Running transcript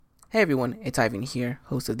Hey everyone, it's Ivan here,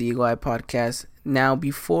 host of the Eagle Eye Podcast. Now,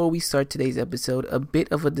 before we start today's episode, a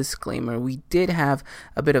bit of a disclaimer. We did have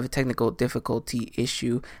a bit of a technical difficulty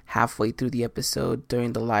issue halfway through the episode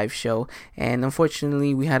during the live show, and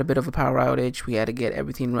unfortunately, we had a bit of a power outage. We had to get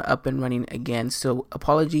everything up and running again, so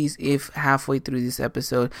apologies if halfway through this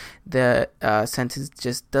episode, the sentence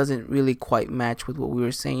just doesn't really quite match with what we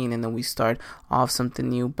were saying, and then we start off something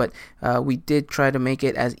new, but we did try to make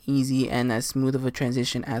it as easy and as smooth of a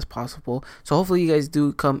transition as possible. So hopefully you guys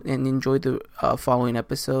do come and enjoy the following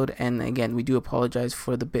episode, and again, we do apologize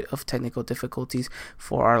for the bit of technical difficulties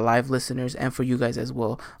for our live listeners and for you guys as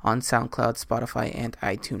well on SoundCloud, Spotify, and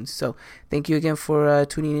iTunes. So thank you again for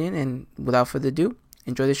tuning in, and without further ado,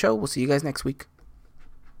 enjoy the show. We'll see you guys next week.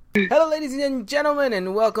 Hello ladies and gentlemen,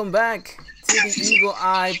 and welcome back to the Eagle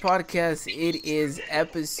Eye Podcast. It is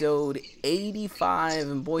episode 85,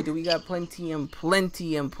 and boy do we got plenty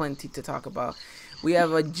to talk about. We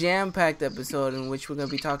have a jam-packed episode in which we're going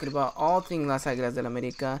to be talking about all things Las Águilas del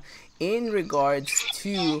América in regards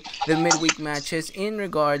to the midweek matches, in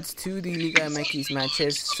regards to the Liga MX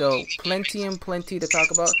matches. So plenty to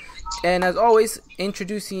talk about. And as always,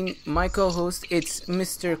 introducing my co-host, it's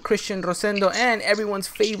Mr. Christian Rosendo and everyone's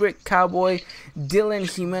favorite cowboy,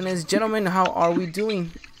 Dylan Jimenez. Gentlemen, how are we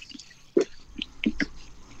doing?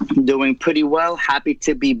 Doing pretty well. Happy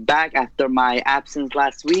to be back after my absence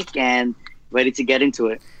last week and ready to get into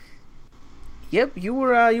it. Yep, you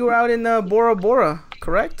were out in Bora Bora,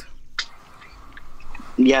 correct?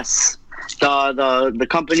 Yes. The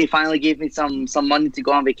company finally gave me some money to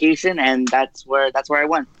go on vacation, and that's where I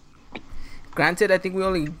went. Granted, I think we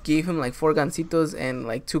only gave him like 4 gancitos and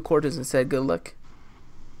like 2 quarters and said good luck.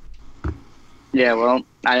 Yeah, well,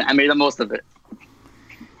 I made the most of it.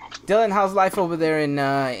 Dylan, how's life over there in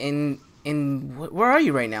where are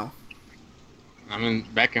you right now? I'm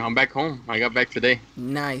back home. I got back today.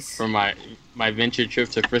 Nice. From my venture trip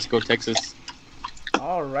to Frisco, Texas.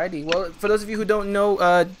 Alrighty. Well, for those of you who don't know,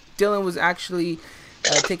 Dylan was actually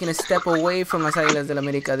taking a step away from Las Águilas del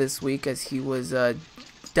América this week as he was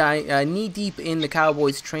knee-deep in the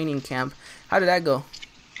Cowboys training camp. How did that go?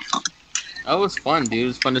 Oh, it was fun, dude. It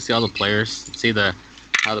was fun to see all the players, see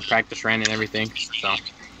how the practice ran and everything. So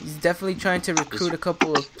he's definitely trying to recruit a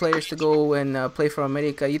couple of players to go and play for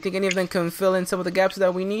America. You think any of them can fill in some of the gaps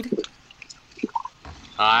that we need?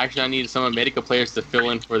 Actually, I need some America players to fill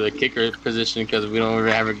in for the kicker position because we don't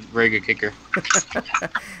really have a very good kicker.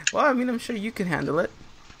 Well, I mean, I'm sure you can handle it.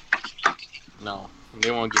 No, they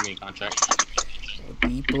won't give me a contract.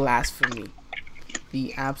 The blasphemy.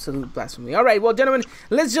 The absolute blasphemy. All right, well, gentlemen,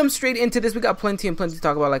 let's jump straight into this. We got plenty to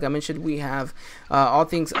talk about. Like I mentioned, we have all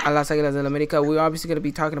things Las Águilas del América. We're obviously going to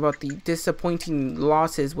be talking about the disappointing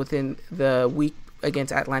losses within the week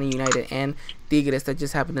against Atlanta United and Tigres that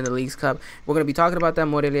just happened in the League's Cup. We're going to be talking about that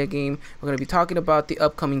Morelia game. We're going to be talking about the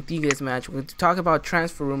upcoming Tigres match. We're going to talk about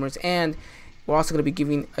transfer rumors, and we're also going to be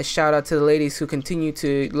giving a shout out to the ladies who continue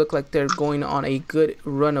to look like they're going on a good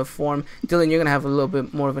run of form. Dylan, you're going to have a little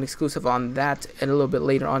bit more of an exclusive on that and a little bit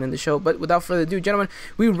later on in the show. But without further ado, gentlemen,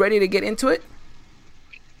 we ready to get into it?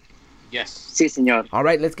 Yes. Sí, señor. All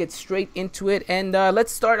right, let's get straight into it. And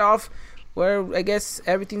let's start off where I guess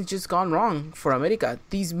everything's just gone wrong for America.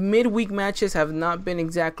 These midweek matches have not been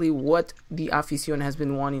exactly what the afición has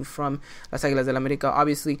been wanting from Las Águilas del América.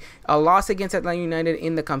 Obviously, a loss against Atlanta United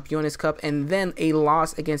in the Campeones Cup, and then a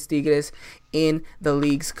loss against Tigres in the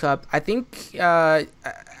League's Cup. I think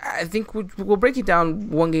we'll break it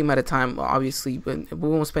down one game at a time, obviously, but we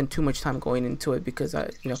won't spend too much time going into it because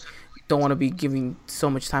I don't want to be giving so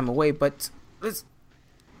much time away. But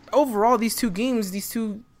overall, these two games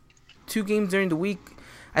during the week,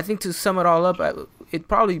 I think to sum it all up, it'd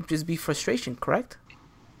probably just be frustration, correct?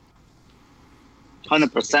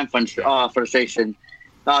 100% frustration.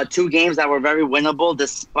 2 games that were very winnable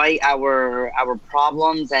despite our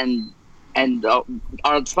problems and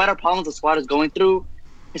despite our problems the squad is going through.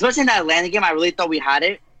 Especially in that Atlanta game, I really thought we had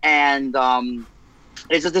it, and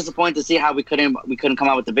it's just disappointing to see how we couldn't come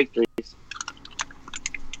out with the victories.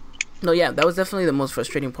 No, yeah, that was definitely the most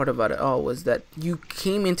frustrating part about it all, was that you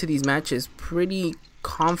came into these matches pretty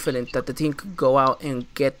confident that the team could go out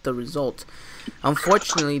and get the result.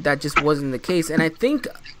 Unfortunately, that just wasn't the case, and I think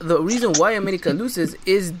the reason why America loses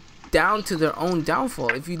is down to their own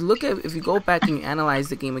downfall. If you go back and you analyze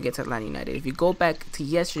the game against Atlanta United, if you go back to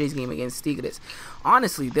yesterday's game against Tigres,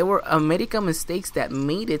 honestly, there were America mistakes that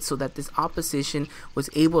made it so that this opposition was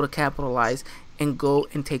able to capitalize and go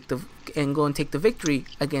and take the victory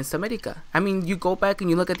against America. I mean, you go back and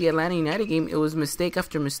you look at the Atlanta United game, it was mistake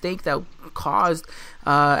after mistake that caused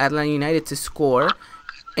Atlanta United to score.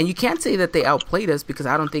 And you can't say that they outplayed us because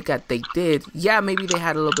I don't think that they did. Yeah, maybe they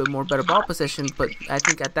had a little bit more better ball possession, but I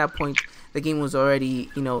think at that point the game was already,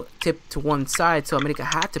 tipped to one side, so America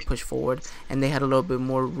had to push forward, and they had a little bit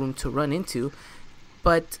more room to run into.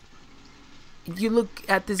 But you look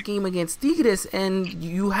at this game against Tigres, and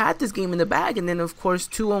you had this game in the bag, and then of course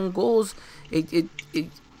 2 own goals. It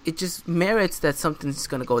just merits that something's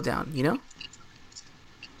gonna go down,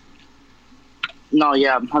 No,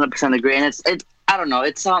 yeah, 100% agree, and it's I don't know,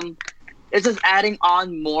 it's just adding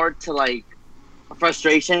on more to like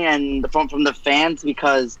frustration and from the fans,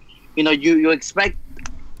 because you expect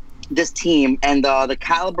this team and the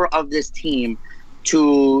caliber of this team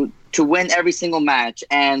to win every single match,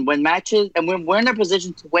 and when we're in a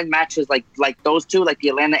position to win matches like those two, like the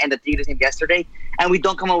Atlanta and the Tigres game yesterday, and we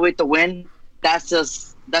don't come away with the win, that's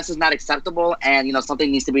just not acceptable, and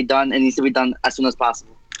something needs to be done. It needs to be done as soon as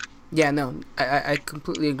possible. Yeah, no, I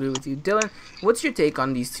completely agree with you. Dylan, what's your take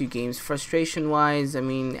on these two games? Frustration-wise,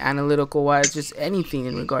 analytical-wise, just anything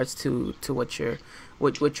in regards to what you're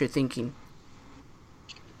thinking?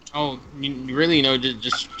 Oh, you really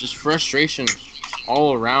just frustration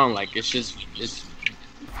all around. Like, it's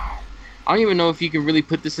I don't even know if you can really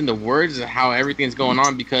put this into words of how everything's going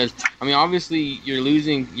on, because obviously you're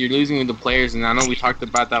losing with the players, and I know we talked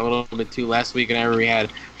about that a little bit too last week, whenever we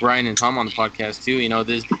had Brian and Tom on the podcast too.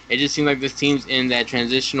 It just seems like this team's in that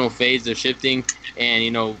transitional phase of shifting,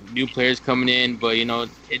 and new players coming in, but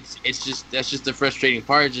that's just the frustrating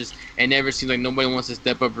part. It never seems like nobody wants to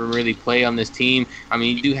step up and really play on this team.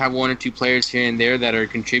 You do have 1 or 2 players here and there that are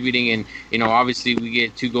contributing, and obviously we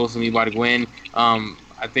get 2 goals from Ibargüen.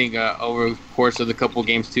 I think over the course of the couple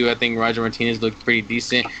games too, I think Roger Martinez looked pretty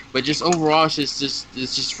decent. But just overall, it's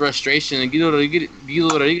just frustration. And Guido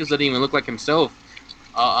Rodriguez doesn't even look like himself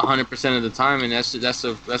 100% of the time, and that's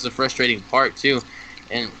a frustrating part too.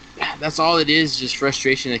 And that's all it is, just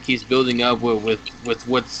frustration that keeps building up with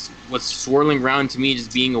what's swirling around to me,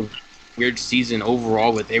 just being a weird season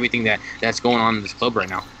overall with everything that's going on in this club right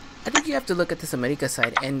now. I think you have to look at this America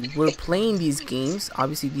side, and we're playing these games,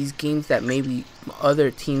 obviously these games that maybe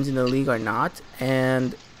other teams in the league are not,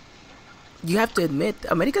 and you have to admit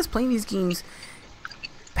America's playing these games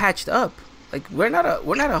patched up. Like, we're not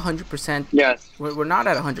 100%. Yes. We're not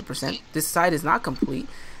at 100%. This side is not complete.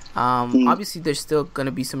 Obviously there's still going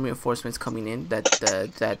to be some reinforcements coming in that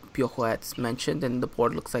Piojo has mentioned, and the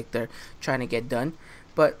board looks like they're trying to get done.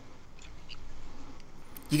 But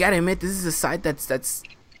you got to admit, this is a side that's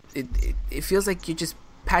it feels like you're just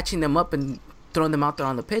patching them up and throwing them out there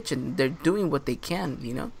on the pitch, and they're doing what they can,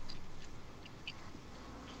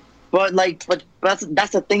 But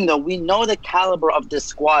that's the thing, though. We know the caliber of this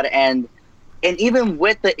squad, and even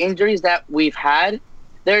with the injuries that we've had,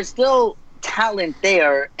 there's still talent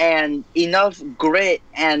there and enough grit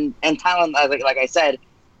and talent, like I said,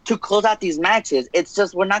 to close out these matches. It's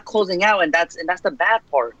just we're not closing out, and that's the bad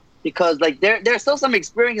part, because there's still some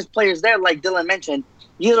experienced players there, like Dylan mentioned.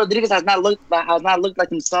 Guido Rodriguez has not looked like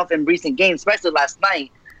himself in recent games, especially last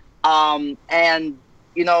night. And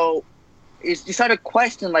you start to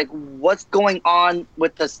question what's going on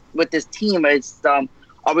with this team. It's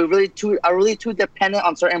are we really too dependent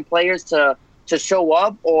on certain players to show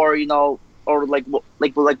up, or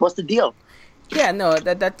what's the deal? Yeah, no,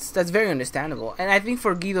 that's very understandable. And I think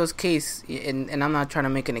for Guido's case, and I'm not trying to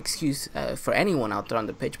make an excuse for anyone out there on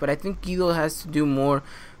the pitch, but I think Guido has to do more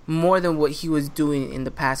than what he was doing in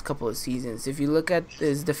the past couple of seasons. If you look at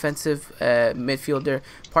his defensive midfielder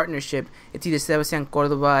partnership, it's either Sebastian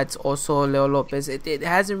Cordova, it's also Leo Lopez. It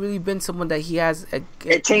hasn't really been someone that he has.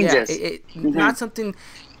 It changes. Not something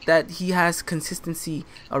that he has consistency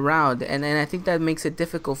around, and I think that makes it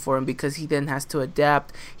difficult for him, because he then has to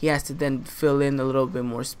adapt. He has to then fill in a little bit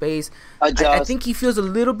more space. I think he feels a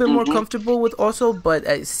little bit more comfortable with also,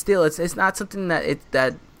 but still, it's not something that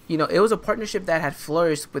it was a partnership that had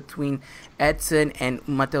flourished between Edson and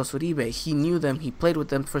Mateus Uribe. He knew them. He played with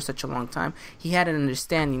them for such a long time. He had an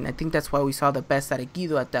understanding. I think that's why we saw the best out of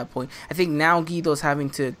Guido at that point. I think now Guido's having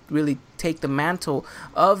to really take the mantle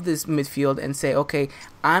of this midfield and say, okay,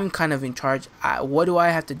 I'm kind of in charge. What do I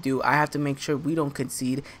have to do? I have to make sure we don't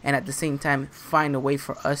concede, and at the same time find a way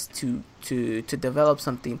for us to develop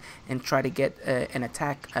something and try to get an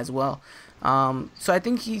attack as well. So I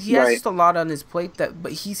think he has just a lot on his plate,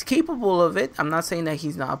 but he's capable of it. I'm not saying that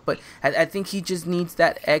he's not, but I think he just needs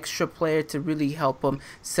that extra player to really help him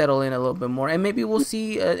settle in a little bit more. And maybe we'll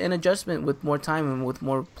see an adjustment with more time and with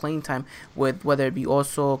more playing time, with whether it be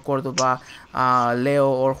also Cordoba, Leo,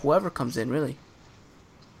 or whoever comes in, really.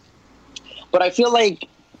 But I feel like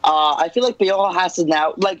Piojo has to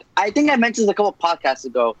now, I think I mentioned this a couple podcasts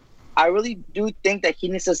ago, I really do think that he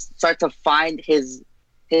needs to start to find his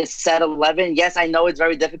his set 11. Yes, I know it's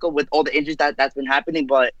very difficult with all the injuries that's been happening,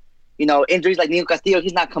 but injuries like Nico Castillo,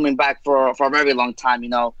 he's not coming back for a very long time.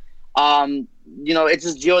 It's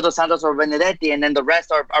just Gio dos Santos or Benedetti, and then the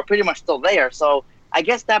rest are pretty much still there. So I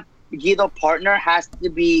guess that Guido partner has to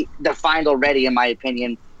be defined already, in my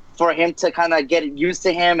opinion, for him to kind of get used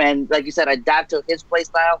to him and, like you said, adapt to his play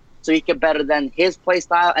style so he can better than his play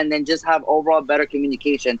style, and then just have overall better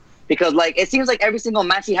communication. Because it seems like every single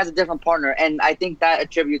match he has a different partner, and I think that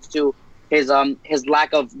attributes to his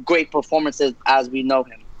lack of great performances as we know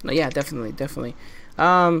him. Yeah, definitely.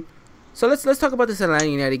 So let's talk about this Atlanta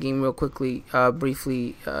United game real quickly,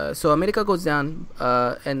 briefly. So America goes down,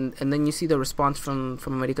 and then you see the response from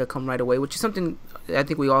America come right away, which is something I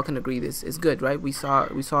think we all can agree is good, right? We saw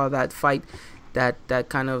that fight, that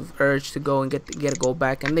kind of urge to go and get a goal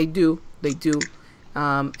back, and they do.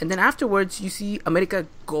 And then afterwards, you see America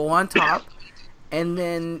go on top, and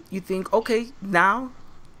then you think, okay, now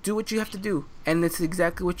do what you have to do. And it's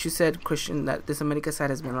exactly what you said, Christian, that this America side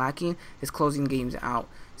has been lacking, is closing games out,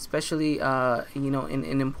 especially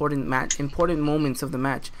in important moments of the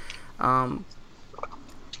match. And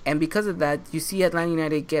because of that, you see Atlanta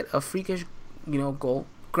United get a freakish goal.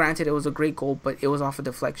 Granted, it was a great goal, but it was off a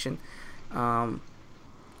deflection.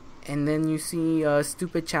 And then you see a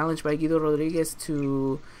stupid challenge by Guido Rodriguez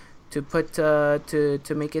to make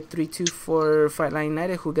it 3-2 for Atlanta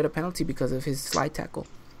United, who get a penalty because of his slide tackle.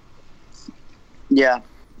 Yeah,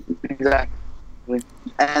 exactly.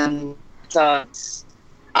 And I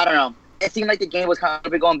don't know. It seemed like the game was kind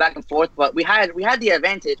of going back and forth, but we had the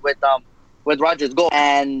advantage with Rogers' goal,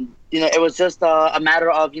 and it was just a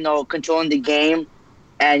matter of controlling the game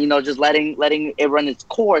and just letting it run its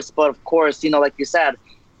course. But of course, like you said,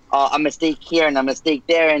 a mistake here and a mistake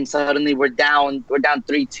there, and suddenly we're down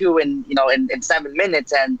 3-2 in 7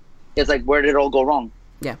 minutes, and it's like, where did it all go wrong?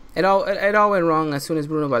 Yeah, it all went wrong as soon as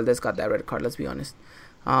Bruno Valdez got that red card. Let's be honest.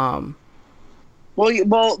 Well,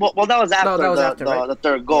 that was after the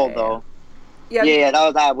third goal, though. Yeah,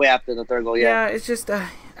 that was way after the third goal. Yeah, it's just,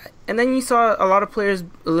 and then you saw a lot of players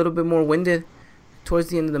a little bit more winded towards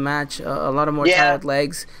the end of the match. A lot of more tired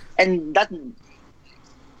legs, and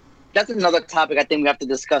that's another topic I think we have to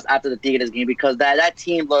discuss after the Tigres game, because that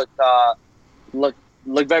team looked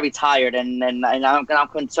very tired, and I'm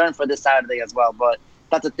concerned for this Saturday as well. But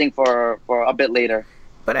that's a thing for a bit later.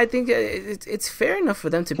 But I think it's fair enough for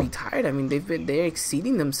them to be tired. I mean, they're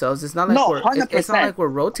exceeding themselves. It's not like it's not like we're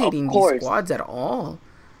rotating these squads at all.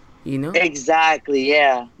 Exactly.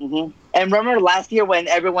 Yeah. Mm-hmm. And remember last year when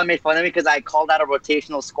everyone made fun of me because I called out a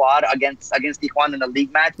rotational squad against Tijuana in a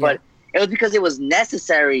league match, but it was because it was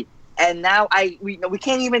necessary. And now we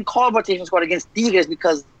can't even call a rotational squad against Tigres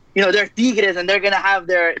because they're Tigres and they're gonna have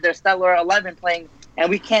their stellar 11 playing,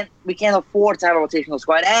 and we can't afford to have a rotational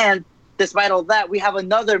squad. And despite all that, we have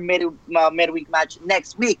another midweek match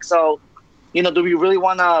next week. So, do we really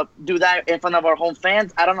want to do that in front of our home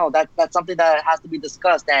fans? I don't know. That's something that has to be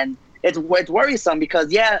discussed, and it's worrisome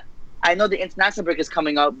because I know the international break is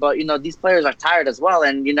coming up, but these players are tired as well,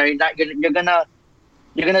 and you're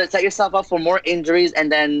gonna set yourself up for more injuries,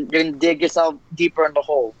 and then you're gonna dig yourself deeper in the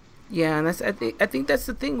hole. Yeah, and I think that's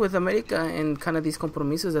the thing with America and kind of these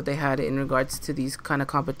compromisos that they had in regards to these kind of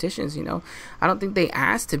competitions. I don't think they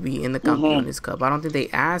asked to be in the Campeones Cup. I don't think they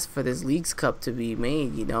asked for this Leagues Cup to be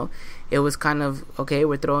made. It was kind of, okay,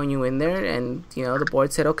 we're throwing you in there, and the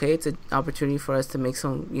board said, okay, it's an opportunity for us to make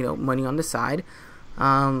some money on the side.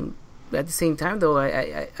 At the same time, though,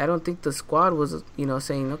 I don't think the squad was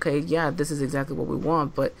saying, okay, yeah, this is exactly what we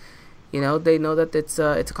want, but they know that it's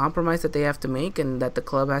a compromise that they have to make and that the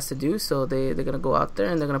club has to do, so they're going to go out there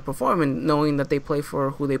and they're going to perform, and knowing that they play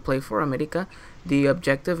for who they play for, America, the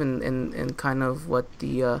objective and kind of what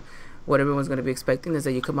everyone's going to be expecting is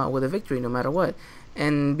that you come out with a victory no matter what.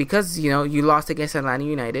 And because you lost against Atlanta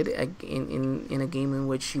United in a game in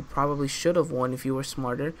which you probably should have won if you were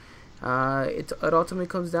smarter, it ultimately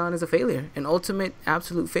comes down as a failure, an ultimate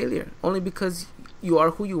absolute failure, only because you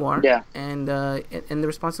are who you are, and the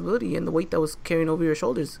responsibility and the weight that was carrying over your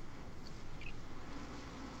shoulders.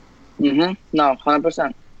 No,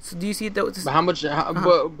 100%. So do you see it that? But how much?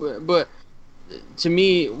 But to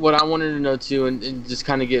me, what I wanted to know too, and just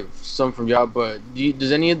kind of get some from y'all. But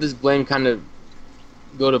does any of this blame kind of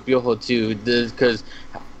go to Piojo too? Because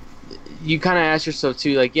you kind of ask yourself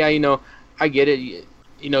too, like, I get it.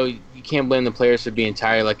 You can't blame the players for being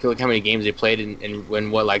tired. Like, look how many games they played in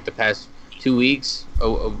the past 2 weeks,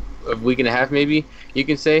 a week and a half maybe, you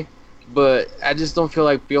can say. But I just don't feel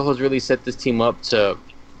like Piojo's really set this team up to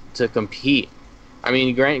compete. I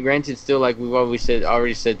mean, granted, still, like we've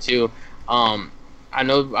already said too, I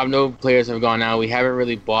know players have gone out. We haven't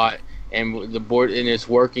really bought and the board and it's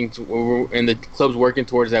working and the club's working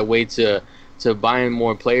towards that way to buying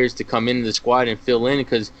more players to come into the squad and fill in,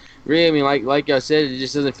 because really, I mean, like I said, it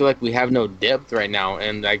just doesn't feel like we have no depth right now,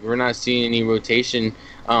 and like we're not seeing any rotation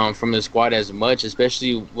from the squad as much,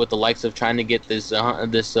 especially with the likes of trying to get this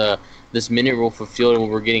minute rule fulfilled when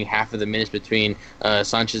we're getting half of the minutes between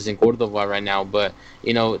Sanchez and Cordova right now. But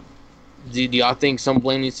do y'all think some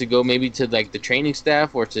blame needs to go maybe to like the training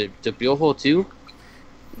staff or to Piojo too?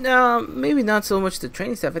 No, maybe not so much the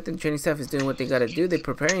training staff. I think the training staff is doing what they got to do. They're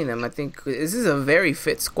preparing them. I think this is a very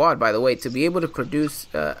fit squad, by the way, to be able to produce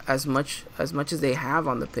as much as they have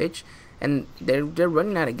on the pitch, and they're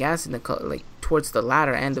running out of gas in the towards the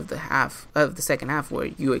latter end of the second half, where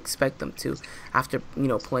you expect them to, after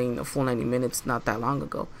playing a full 90 minutes not that long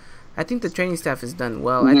ago. I think the training staff has done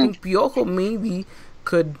well. I think Piojo maybe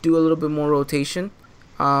could do a little bit more rotation.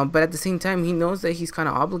 But at the same time, he knows that he's kind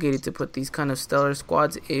of obligated to put these kind of stellar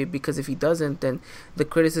squads because if he doesn't, then the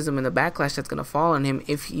criticism and the backlash that's going to fall on him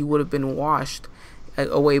if he would have been washed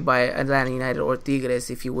away by Atlanta United or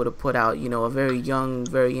Tigres, if he would have put out, a very young,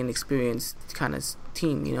 very inexperienced kind of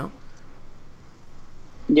team,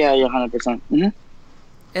 Yeah, 100%. Mm-hmm.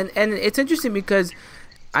 And it's interesting because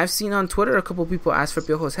I've seen on Twitter a couple people ask for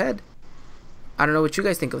Piojo's head. I don't know what you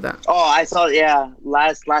guys think of that. Oh, I saw. Yeah,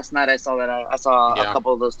 last night I saw that. I saw a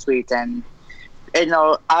couple of those tweets, and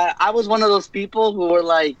I was one of those people who were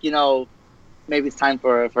like, maybe it's time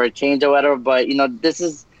for a change or whatever. But this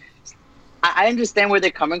is. I understand where they're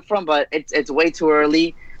coming from, but it's way too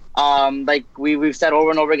early. Like we've said over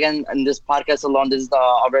and over again in this podcast alone, this is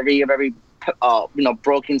a very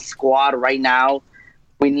broken squad right now.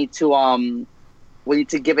 We need to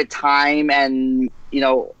give it time and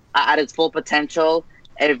at its full potential.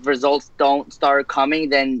 If results don't start coming,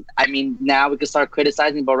 then now we can start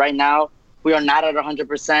criticizing. But right now, we are not at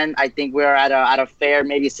 100%. I think we are at a fair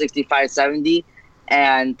maybe 65, 70.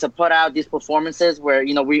 And to put out these performances where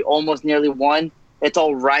we almost nearly won, it's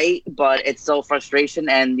all right, but it's still frustration.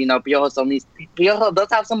 And Piojo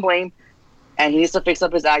does have some blame, and he needs to fix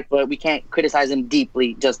up his act. But we can't criticize him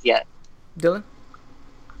deeply just yet. Dylan?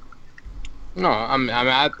 No,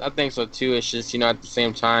 I think so too. It's just at the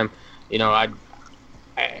same time, it's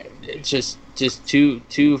just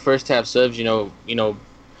two first half subs,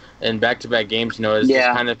 and back-to-back games, is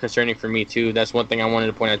kind of concerning for me too. That's one thing I wanted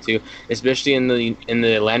to point out too, especially in the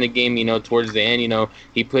Atlanta game. Towards the end,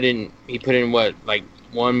 he put in what, like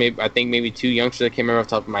one, maybe I think maybe two youngsters. I can't remember off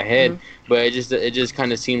the top of my head, but it just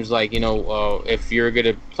kind of seems like if you're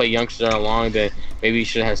gonna play youngsters along, then maybe you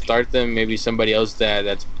should have started them. Maybe somebody else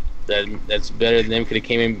that's better than them could have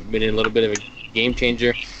came in, been a little bit of a game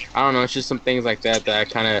changer. I don't know. It's just some things like that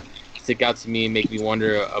kind of stick out to me and make me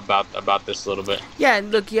wonder about this a little bit. Yeah,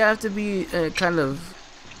 look, you have to be kind of.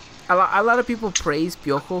 A lot of people praise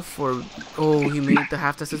Piojo for he made the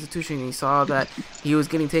halftime substitution. He saw that he was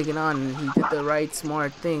getting taken on and he did the right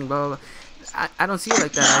smart thing. Blah, blah, blah. I don't see it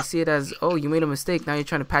like that. I see it as you made a mistake. Now you're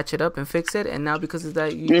trying to patch it up and fix it, and now because of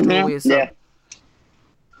that you throw away a sub. Yeah.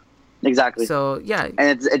 Exactly. So yeah,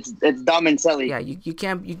 and it's dumb and silly. Yeah, you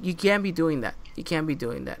can't be doing that. You can't be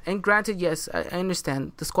doing that. And granted, yes, I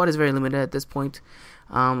understand the squad is very limited at this point,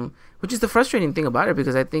 which is the frustrating thing about it,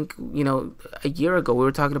 because I think a year ago we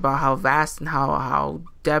were talking about how vast and how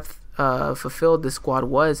depth fulfilled the squad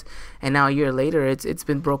was, and now a year later it's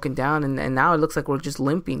been broken down, and now it looks like we're just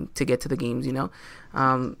limping to get to the games.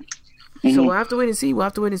 So we'll have to wait and see.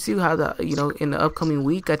 How the in the upcoming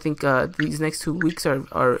week. I think these next 2 weeks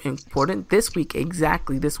are important. This week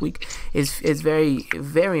is very,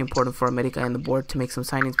 very important for America and the board to make some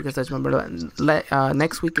signings, because I remember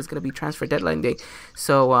next week is going to be transfer deadline day.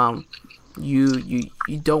 So you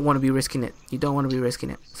don't want to be risking it.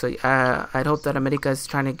 So I'd hope that America is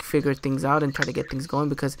trying to figure things out and try to get things going,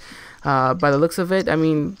 because by the looks of it,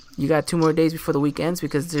 you got 2 more days before the week ends,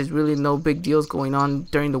 because there's really no big deals going on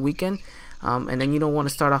during the weekend. And then you don't want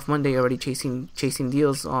to start off Monday already chasing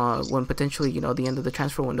deals when potentially the end of the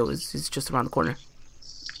transfer window is just around the corner.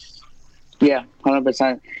 Yeah,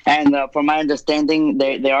 100%. And from my understanding,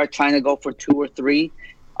 they are trying to go for 2 or 3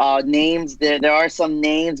 names. There are some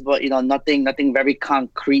names, but nothing very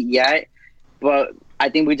concrete yet. But I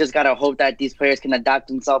think we just gotta hope that these players can adapt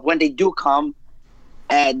themselves when they do come,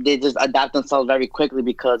 and they just adapt themselves very quickly,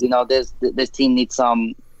 because this team needs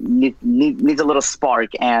needs a little spark,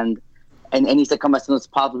 and needs to come as soon as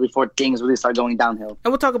possible before things really start going downhill.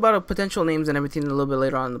 And we'll talk about potential names and everything a little bit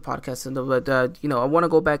later on in the podcast. But I want to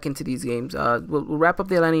go back into these games. We'll wrap up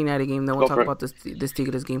the Atlanta United game, then we'll talk about this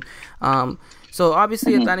Tigres game. So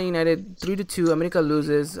obviously Atlanta United 3-2. America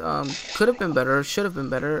loses. Could have been better. Should have been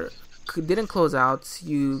better. Didn't close out.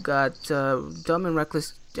 You got dumb and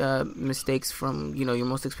reckless mistakes from your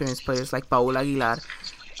most experienced players like Paul Aguilar,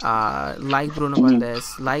 like Bruno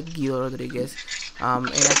Valdez, like Guido Rodriguez, and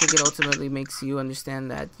I think it ultimately makes you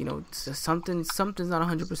understand that something's not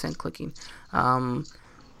 100% clicking, and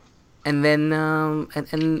then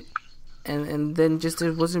and then just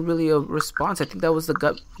there wasn't really a response. I think that was the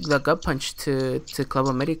gut punch to Club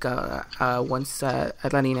America once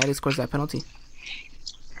Atlanta United scores that penalty.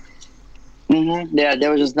 Mm-hmm. Yeah,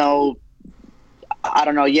 there was just no. I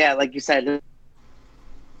don't know. Yeah, like you said.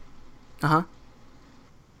 Uh-oh.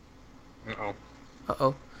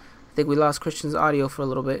 I think we lost Christian's audio for a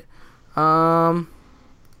little bit.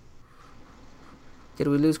 Did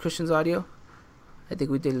we lose Christian's audio? I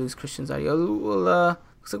think we did lose Christian's audio. Well,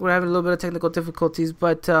 looks like we're having a little bit of technical difficulties,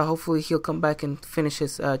 but hopefully he'll come back and finish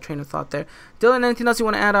his train of thought there. Dylan, anything else you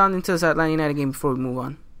want to add on into this Atlanta United game before we move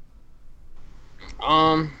on?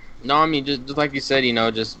 No, I mean, just like you said,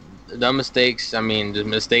 just the mistakes. I mean, the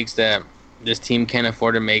mistakes that this team can't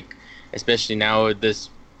afford to make, especially now with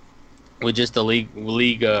just the league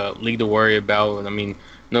to worry about. I mean,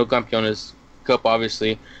 no Campeones Cup,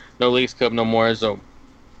 obviously, no Leagues Cup no more. So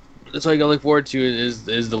that's all you gotta look forward to is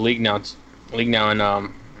the league now. And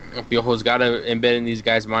Piojo's got to embed in these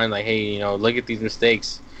guys' mind, like, hey, look at these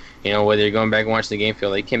mistakes. Whether you're going back and watching the game,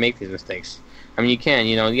 feel like you can't make these mistakes. I mean, you can.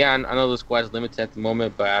 Yeah, I know the squad's limited at the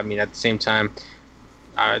moment, but I mean, at the same time,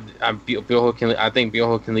 I think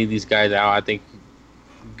Piojo can lead these guys out. I think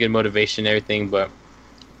good motivation, and everything, but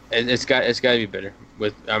it's got to be better.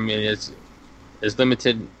 It's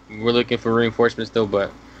limited. We're looking for reinforcements still,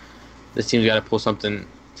 but this team's got to pull something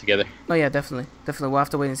together. Oh yeah, definitely. We'll have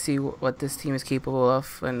to wait and see what this team is capable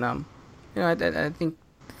of, and I think,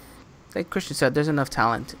 like Christian said, there's enough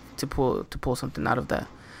talent to pull something out of the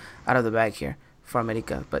bag here for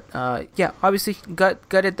America. But yeah, obviously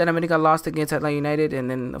gutted that America lost against Atlanta United,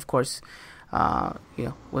 and then of course,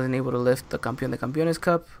 wasn't able to lift the Campeones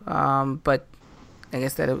Cup. But I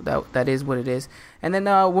guess that is what it is. And then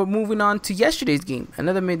we're moving on to yesterday's game,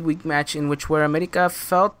 another midweek match in which where America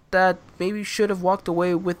felt that maybe should have walked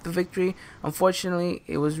away with the victory. Unfortunately,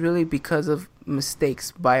 it was really because of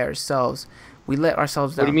mistakes by ourselves. We let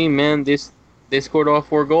ourselves down. What do you mean, man? They scored all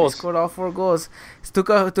 4 goals.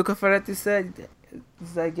 Tuca Ferretti said,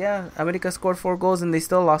 it's like, yeah, America scored 4 goals and they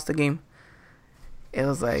still lost the game. It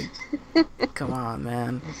was like, come on,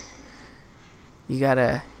 man. You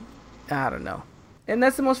gotta, I don't know. And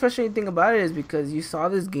that's the most frustrating thing about it, is because you saw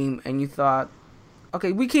this game and you thought,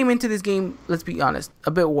 okay, we came into this game, let's be honest,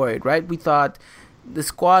 a bit worried, right? We thought the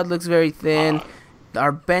squad looks very thin,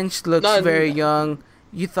 our bench looks very young.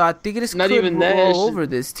 You thought Tigres could roll over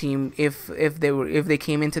this team if they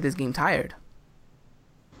came into this game tired.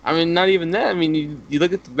 I mean, not even that. I mean, you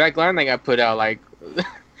look at the back line that got put out, like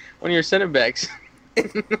one of your center backs.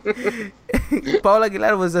 Paul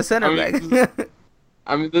Aguilar was the center back.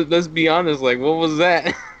 I mean, let's be honest. Like, what was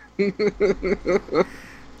that?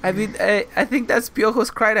 I mean, I think that's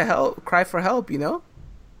Piojo's cry for help. I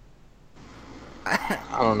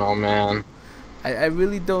don't know, man. I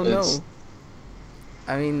really don't know.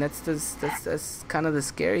 I mean, that's kind of the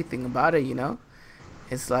scary thing about it.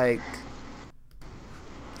 It's like,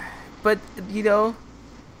 but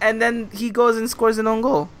and then he goes and scores an own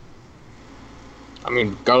goal. I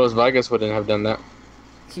mean, Carlos Vargas wouldn't have done that.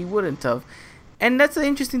 He wouldn't have. And that's the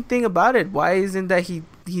interesting thing about it. Why isn't that he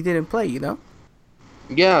didn't play,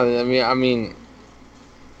 Yeah, I mean,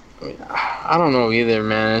 I don't know either,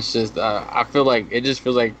 man. It's just, I feel like, it just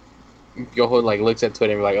feels like Piojo, like, looks at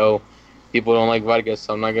Twitter and be like, oh, people don't like Vargas,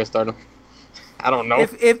 so I'm not going to start him. I don't know.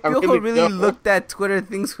 If Piojo really looked at Twitter,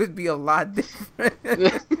 things would be a lot different.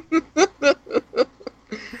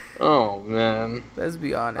 Oh, man. Let's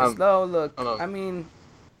be honest. Look, I mean,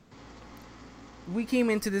 we came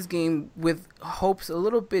into this game with hopes a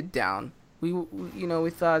little bit down. We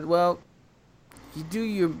thought, well, you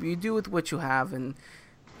do with what you have, and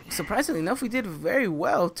surprisingly enough, we did very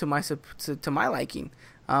well to my liking.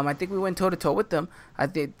 I think we went toe to toe with them. I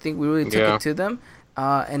think we really took it to them,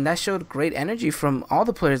 and that showed great energy from all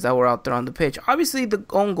the players that were out there on the pitch. Obviously, the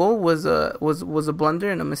own goal was a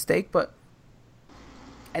blunder and a mistake, but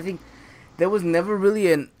I think there was never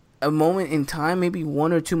really a moment in time, maybe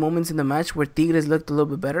 1 or 2 moments in the match where Tigres looked a little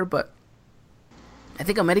bit better, but I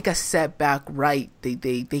think America sat back right.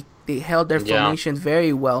 They held their formation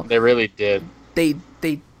very well. They really did. They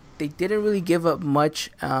didn't really give up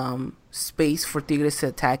much space for Tigres to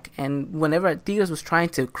attack, and whenever Tigres was trying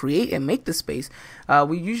to create and make the space,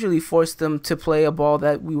 we usually forced them to play a ball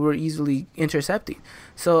that we were easily intercepting.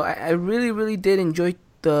 So I really, really did enjoy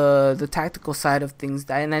the tactical side of things,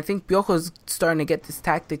 and I think Piojo's starting to get this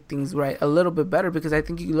tactic things right a little bit better, because I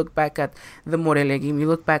think you look back at the Morelia game, you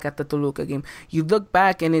look back at the Toluca game, you look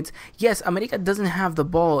back and it's, yes, America doesn't have the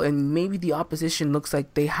ball and maybe the opposition looks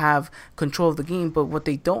like they have control of the game, but what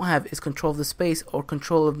they don't have is control of the space or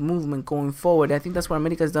control of movement going forward. I think that's where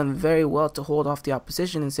America has done very well to hold off the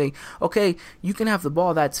opposition and say, okay, you can have the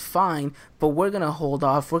ball, that's fine, but we're going to hold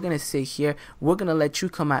off, we're going to sit here, we're going to let you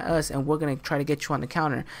come at us, and we're going to try to get you on the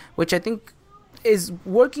counter, which I think is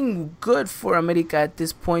working good for America at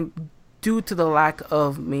this point due to the lack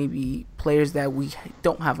of maybe players that we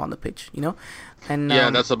don't have on the pitch, you know? And yeah,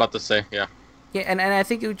 that's what I'm about to say, yeah. Yeah, and I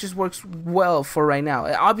think it just works well for right now.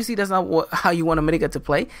 Obviously, that's not how you want America to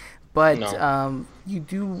play, but no. You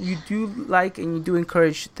do like and you do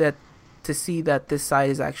encourage that to see that this side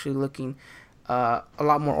is actually looking a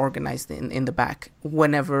lot more organized in the back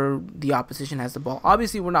whenever the opposition has the ball.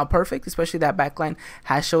 Obviously, we're not perfect, especially that back line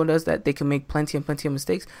has shown us that they can make plenty of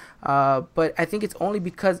mistakes. But I think it's only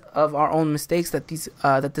because of our own mistakes that this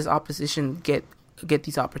opposition get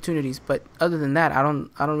these opportunities. But other than that, I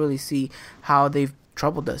don't really see how they've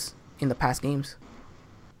troubled us in the past games.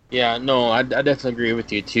 Yeah, no, I definitely agree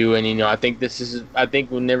with you too. And I think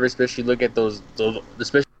we'll never especially look at those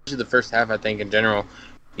especially the first half. I think in general,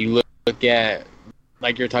 you look at,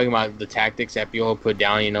 like you're talking about, the tactics that Piojo put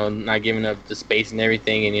down, not giving up the space and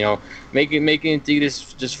everything, and making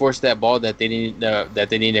Tigres just force that ball that they need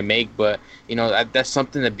to make. But that's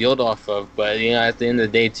something to build off of. But at the end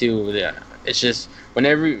of the day too, it's just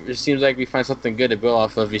whenever it seems like we find something good to build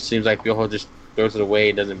off of, it seems like Piojo just throws it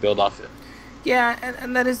away, doesn't build off it. Yeah,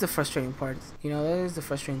 and that is the frustrating part. That is the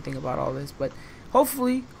frustrating thing about all this. But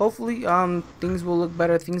hopefully, things will look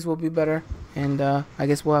better. Things will be better. And I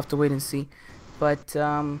guess we'll have to wait and see. But,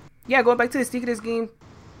 yeah, going back to the Tigres game,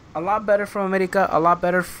 a lot better from America, a lot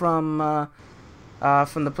better from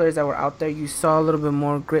the players that were out there. You saw a little bit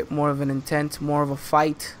more grit, more of an intent, more of a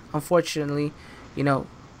fight. Unfortunately,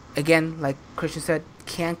 again, like Christian said,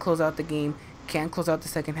 can't close out the game, can't close out the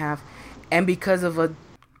second half. And because of a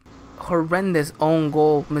horrendous own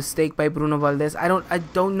goal mistake by Bruno Valdez, I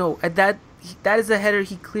don't know. That is a header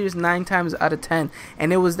he clears 9 times out of 10,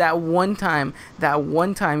 and it was that one time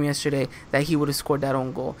yesterday that he would have scored that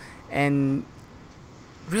own goal. And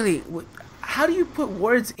really, how do you put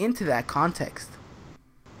words into that context?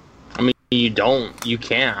 I mean, you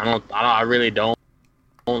can't. I really don't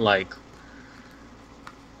like.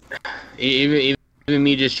 Even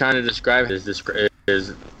me just trying to describe it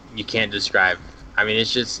is you can't describe. I mean,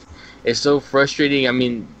 it's so frustrating. I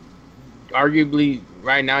mean, arguably,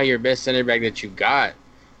 right now, your best center back that you got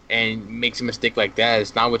and makes a mistake like that,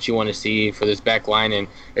 it's not what you want to see for this back line, and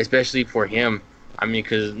especially for him. I mean,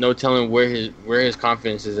 because no telling where his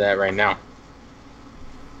confidence is at right now.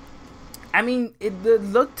 I mean, it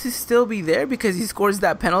looked to still be there because he scores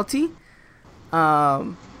that penalty.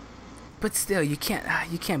 But still, you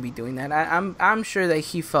can't be doing that. I'm sure that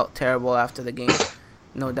he felt terrible after the game,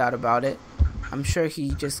 no doubt about it. I'm sure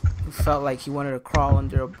he just felt like he wanted to crawl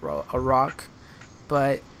under a rock.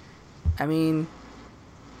 But, I mean,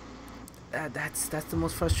 that's the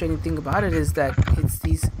most frustrating thing about it, is that it's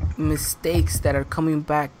these mistakes that are coming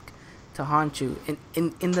back to haunt you.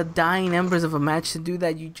 In the dying embers of a match, to do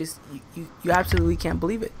that, you absolutely can't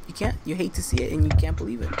believe it. You can't. You hate to see it, and you can't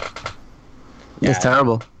believe it. Yeah. It's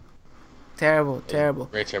terrible. Terrible.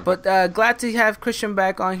 Very terrible. But glad to have Christian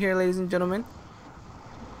back on here, ladies and gentlemen.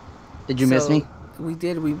 Did you miss me? We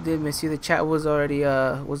did miss you. The chat was already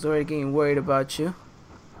getting worried about you.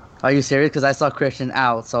 Are you serious? Because I saw Christian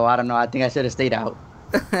out, so I don't know. I think I should have stayed out.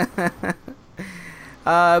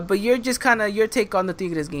 But you're just kind of your take on the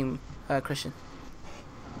Tigres game, Christian.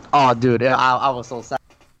 Oh, dude, I was so sad.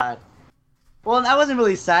 Well, I wasn't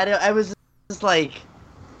really sad. I was just like,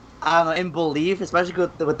 I don't know, in belief, especially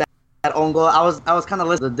with that own goal. I was kind of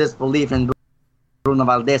listening to disbelief in Bruno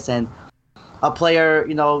Valdez, and a player,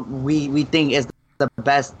 we think is the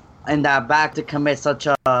best in that back to commit such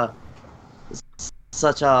a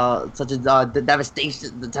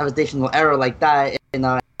devastational error like that. And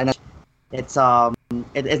it's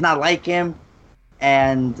not like him,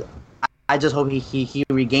 and I just hope he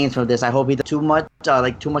regains from this. I hope he does too much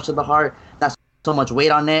to the heart, not so much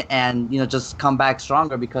weight on it, and just come back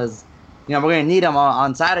stronger, because we're gonna need him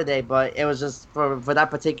on Saturday. But it was just for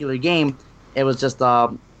that particular game, it was just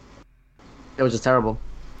terrible.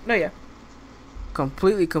 No, yeah.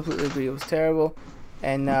 Completely agree. It was terrible.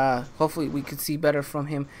 And hopefully we could see better from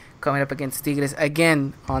him coming up against Tigres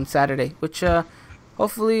again on Saturday, which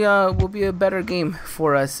hopefully will be a better game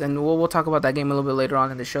for us. And we'll talk about that game a little bit later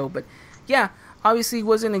on in the show. But yeah, obviously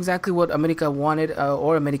wasn't exactly what America wanted,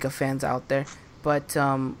 or America fans out there. But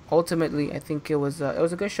ultimately, I think it was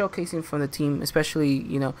a good showcasing from the team,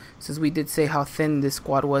 especially since we did say how thin this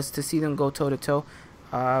squad was. To see them go toe to toe,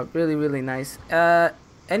 really really nice.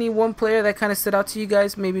 Any one player that kind of stood out to you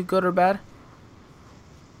guys, maybe good or bad?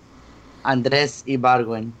 Andres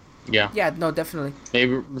Ibargüen. Yeah, no, definitely.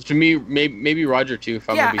 Maybe to me, maybe Roger too. If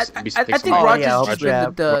I'm gonna be I think Roger's just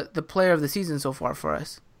been the player of the season so far for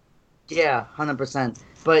us. Yeah, 100%.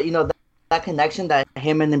 But that connection that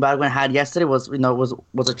him and Ibargüen had yesterday was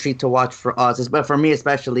a treat to watch for us. But for me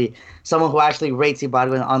especially, someone who actually rates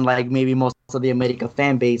Ibargüen, unlike maybe most of the America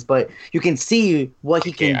fan base. But you can see what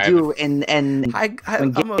he can do, and when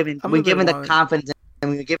given the confidence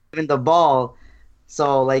and when given the ball.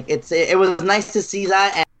 So like it was nice to see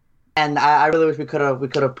that, and I really wish we could have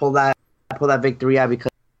pulled that victory out, because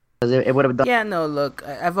it would have done. Yeah, no, look,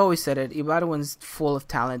 I've always said it. Ibargüen's full of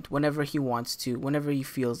talent whenever he wants to, whenever he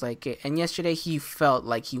feels like it. And yesterday he felt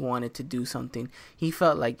like he wanted to do something. He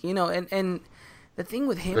felt like, and the thing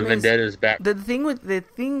with him is back. The thing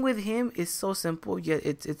with him is so simple, yet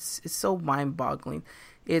it's so mind-boggling.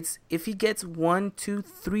 It's if he gets 1, 2,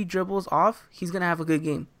 3 dribbles off, he's gonna have a good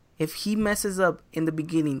game. If he messes up in the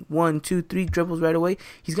beginning, 1, 2, 3 dribbles right away,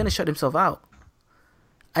 he's gonna shut himself out.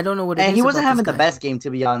 I don't know what it is. And he wasn't having the best game, to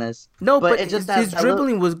be honest. No, but his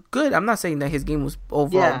dribbling was good. I'm not saying that his game was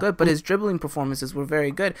overall good, but his dribbling performances were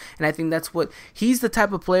very good. And I think that's he's the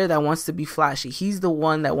type of player that wants to be flashy. He's the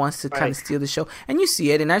one that wants to kind of steal the show. And you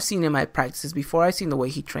see it, and I've seen him at practices before. I've seen the way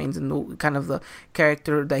he trains and the kind of the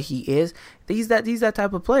character that he is. He's that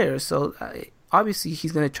type of player. So obviously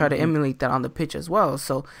he's going to try to emulate that on the pitch as well.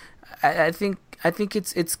 So I think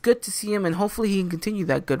it's good to see him, and hopefully he can continue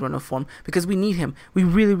that good run of form, because we need him. We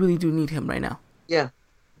really, really do need him right now. Yeah.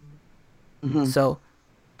 Mm-hmm. So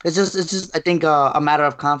it's just I think a matter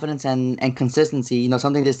of confidence and consistency.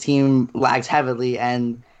 Something this team lacks heavily,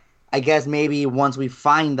 and I guess maybe once we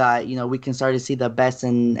find that, we can start to see the best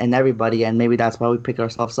in everybody, and maybe that's why we pick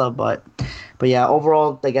ourselves up. But yeah,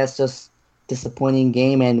 overall, I guess just disappointing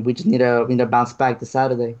game, and we just need to bounce back this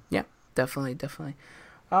Saturday. Yeah, definitely.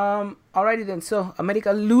 Alrighty then. So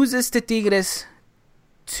America loses to Tigres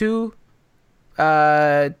 2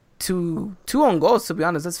 own goals, to be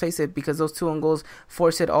honest. Let's face it, because those 2 own goals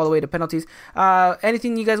force it all the way to penalties.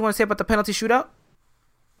 Anything you guys want to say about the penalty shootout?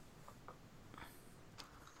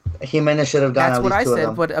 Jimenez should have gotten. That's what I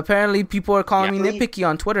said, but apparently people are calling me nitpicky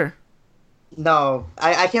on Twitter. No,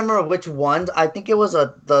 I can't remember which one. I think it was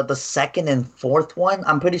the second and fourth one.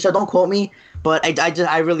 I'm pretty sure. Don't quote me, but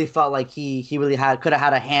I really felt like he really could have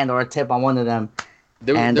had a hand or a tip on one of them.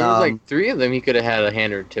 There was like 3 of them. He could have had a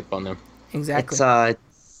hand or a tip on them. Exactly. It's I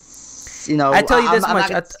tell you this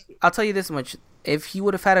much. I'll tell you this much. If he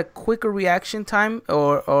would have had a quicker reaction time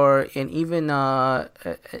or an even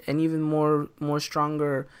more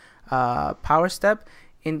stronger power step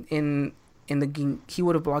in the game, he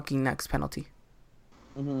would have blocked Guignac's penalty.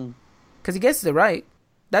 Because he guesses it right.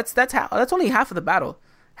 That's only half of the battle.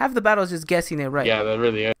 Half the battle is just guessing it right. Yeah, that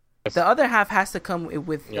really is. The other half has to come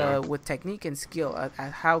with technique and skill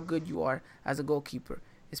at how good you are as a goalkeeper,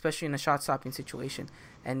 especially in a shot-stopping situation.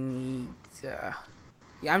 And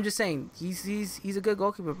I'm just saying he's a good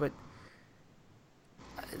goalkeeper, but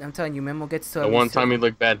I'm telling you, Memo gets to the one time he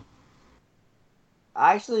looked bad.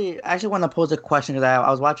 I actually want to pose a question, because I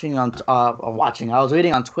was I was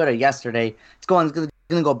reading on Twitter yesterday. It's going to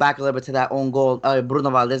go back a little bit to that own goal, Bruno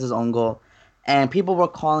Valdez's own goal, and people were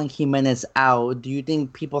calling Jimenez out. Do you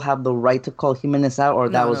think people have the right to call Jimenez out, or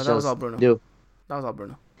that was all Bruno? That was all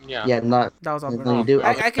Bruno. Yeah, that was all Bruno. You do?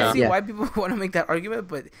 I can see why people want to make that argument,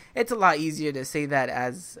 but it's a lot easier to say that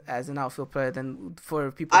as an outfield player than for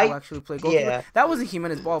people who actually play goalkeeper. Yeah. That wasn't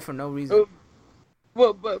Jimenez's ball for no reason.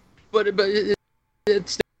 Well, but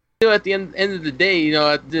it's still at the end of the day,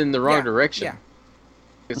 in the wrong direction. Yeah.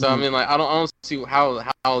 So I mean, like, I don't see how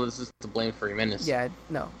this is to blame for Jimenez. Yeah,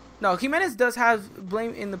 no. Jimenez does have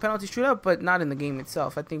blame in the penalty shootout, but not in the game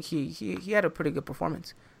itself. I think he had a pretty good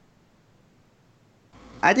performance.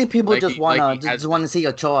 I think people just want to see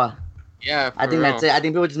Ochoa. Yeah, I think that's it. I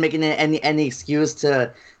think people are just making any excuse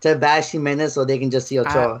to bash Jimenez so they can just see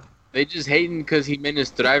Ochoa. They just hating because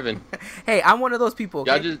Jimenez thriving. Hey, I'm one of those people.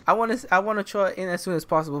 Okay? I want Ochoa in as soon as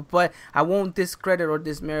possible, but I won't discredit or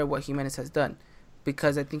dismerit what Jimenez has done,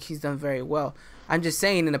 because I think he's done very well. I'm just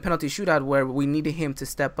saying, in a penalty shootout where we needed him to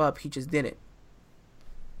step up, he just didn't.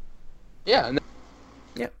 Yeah.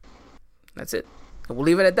 Yep. That's it. we'll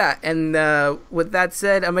leave it at that. And with that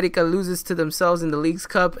said, America loses to themselves in the League's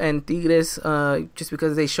Cup, and Tigres, just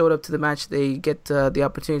because they showed up to the match, they get the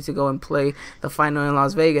opportunity to go and play the final in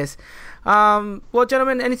Las Vegas. Well,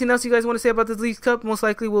 gentlemen, anything else you guys want to say about this League's Cup? Most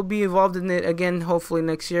likely we'll be involved in it again, hopefully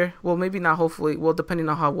next year. Well, maybe not hopefully. Well, depending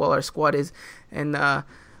on how well our squad is. And,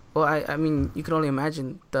 well, I mean, you can only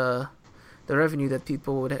imagine the revenue that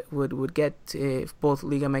people would get if both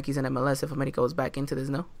Liga MX and MLS, if America was back into this,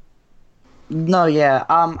 no? No, yeah.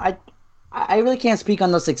 I really can't speak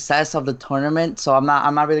on the success of the tournament, so I'm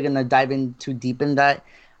not really gonna dive in too deep in that.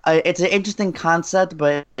 It's an interesting concept,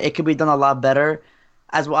 but it could be done a lot better.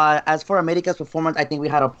 As for America's performance, I think we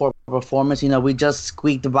had a poor performance. You know, we just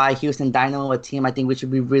squeaked by Houston Dynamo, a team I think we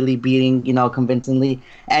should be really beating, you know, convincingly.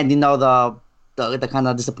 And you know, the kind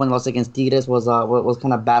of disappointing loss against Tigres was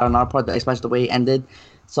kind of bad on our part, especially the way it ended.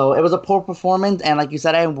 So it was a poor performance, and like you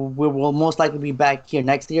said, we will most likely be back here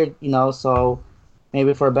next year, you know, so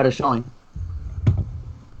maybe for a better showing.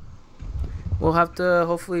 We'll have to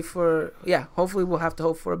hopefully we'll have to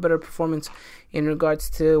hope for a better performance in regards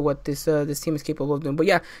to what this team is capable of doing. But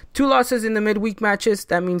yeah, 2 losses in the midweek matches.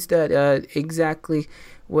 That means that exactly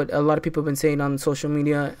what a lot of people have been saying on social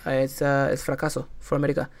media. It's fracaso for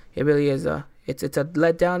America. It really is. It's a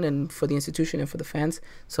letdown, and for the institution and for the fans.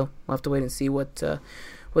 So we'll have to wait and see what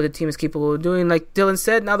the team is capable of doing. Like Dylan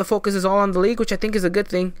said, now the focus is all on the league, which I think is a good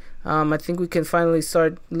thing. I think we can finally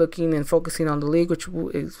start looking and focusing on the league, which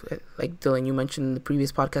is, like Dylan, you mentioned in the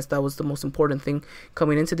previous podcast, that was the most important thing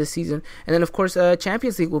coming into this season. And then, of course,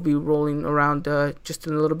 Champions League will be rolling around just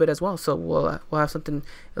in a little bit as well. So we'll have something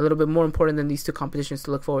a little bit more important than these 2 competitions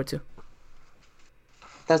to look forward to.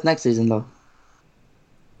 That's next season, though.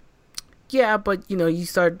 Yeah, but, you know, you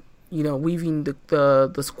start, you know, weaving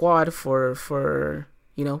the squad for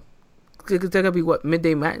you know, there could be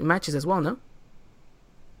midday matches as well, no?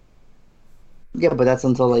 Yeah, but that's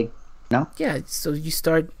until no. Yeah, so you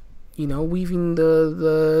start, you know, weaving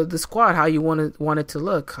the squad how you want it to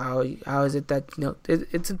look. How is it that, you know,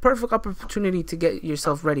 it's a perfect opportunity to get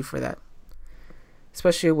yourself ready for that,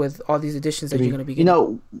 especially with all these additions that you're going to be getting. You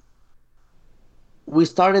know, we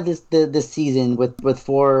started this season with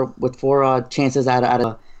four chances at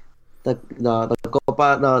the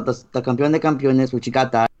Copa, the Campeón de Campeones, which you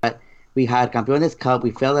got that. We had Campeones Cup,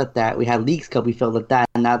 we failed at that. We had Leagues Cup, we failed at that.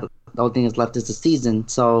 And now the only thing that's left is the season.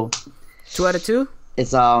 So 2 out of 2.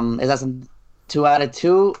 Is that some 2 out of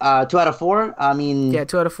 2? 2 out of 4. I mean, yeah,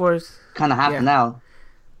 2 out of 4 is kind of half now.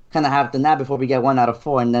 Kind of half the now before we get 1 out of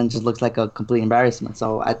 4, and then it just looks like a complete embarrassment.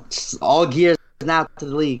 So all gears now to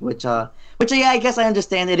the league, which yeah, I guess I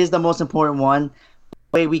understand. It is the most important one.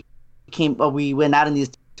 The way we went out in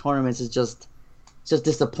these tournaments is just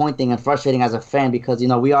disappointing and frustrating as a fan, because, you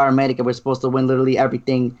know, we are America. We're supposed to win literally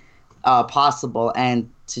everything possible, and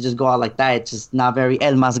to just go out like that, it's just not very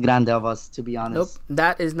el más grande of us, to be honest. Nope,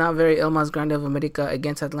 that is not very el más grande of America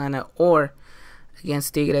against Atlanta or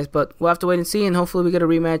against Tigres, but we'll have to wait and see, and hopefully we get a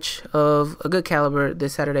rematch of a good caliber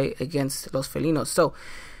this Saturday against Los Felinos. So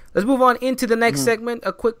let's move on into the next segment,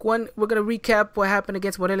 a quick one. We're going to recap what happened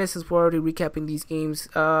against Morelia, since we're already recapping these games.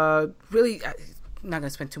 Really, not going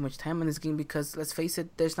to spend too much time on this game because, let's face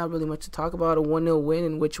it, there's not really much to talk about. A 1-0 win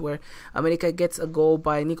in which where America gets a goal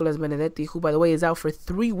by Nicolas Benedetti, who, by the way, is out for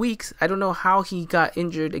 3 weeks. I don't know how he got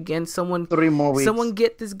injured again. 3 more weeks. Someone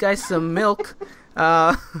get this guy some milk.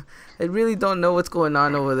 I really don't know what's going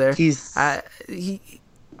on over there. He's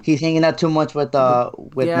hanging out too much with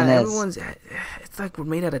Menez. It's like we're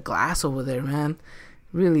made out of glass over there, man.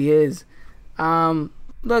 It really is.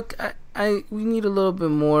 Look, we need a little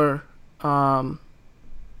bit more. I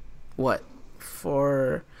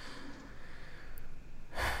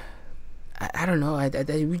don't know.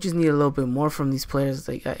 We just need a little bit more from these players.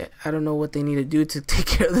 Like I don't know what they need to do to take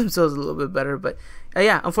care of themselves a little bit better. But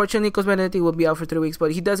yeah, unfortunately, Nicolas Benedetti will be out for 3 weeks.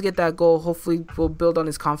 But he does get that goal. Hopefully, will build on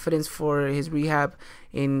his confidence for his rehab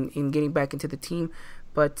in getting back into the team.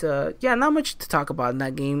 But yeah, not much to talk about in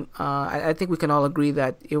that game. I think we can all agree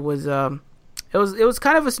that it was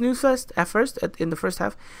kind of a snooze fest at first in the first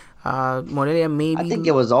half. Morelia maybe. I think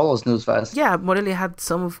it was all a snooze fest. Yeah, Morelia had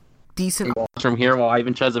some of decent from here while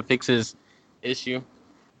Ivan tries to fix his issue.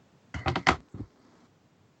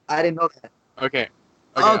 I didn't know that. Okay.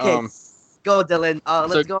 Go, Dylan.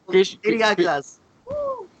 Let's go.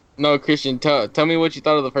 No, Christian, tell me what you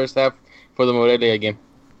thought of the first half for the Morelia game.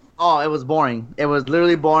 Oh, it was boring. It was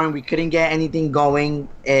literally boring. We couldn't get anything going.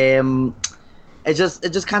 It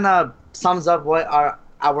just kind of sums up what our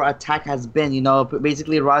attack has been. You know,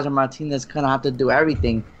 basically Roger Martinez kind of have to do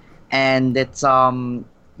everything, and it's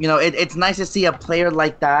it's nice to see a player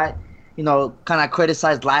like that, you know, kind of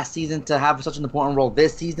criticized last season to have such an important role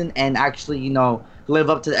this season, and actually, you know, live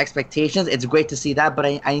up to the expectations. It's great to see that, but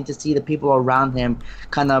I need to see the people around him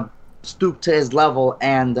kind of stoop to his level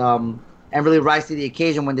and really rise to the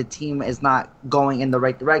occasion when the team is not going in the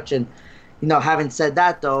right direction. Having said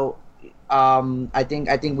that, though, I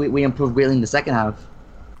think we improved greatly in the second half.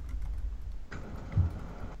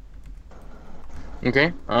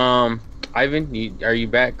 Okay. Ivan, are you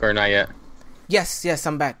back or not yet? Yes,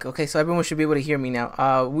 I'm back. Okay, so everyone should be able to hear me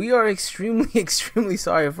now. We are extremely, extremely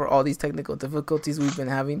sorry for all these technical difficulties we've been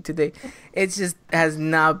having today. It just has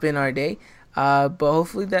not been our day. But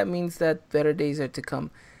hopefully that means that better days are to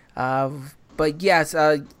come. But yes,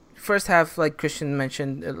 first half, like Christian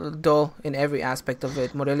mentioned, dull in every aspect of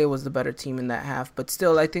it. Morelia was the better team in that half. But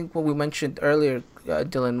still, I think what we mentioned earlier,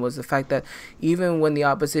 Dylan, was the fact that even when the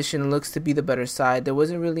opposition looks to be the better side, there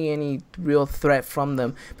wasn't really any real threat from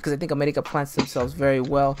them, because I think America plants themselves very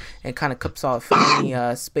well and kind of cuts off any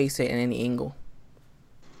space in any angle.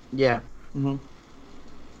 Yeah. Mm-hmm.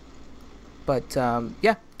 But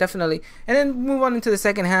yeah, definitely. And then move on into the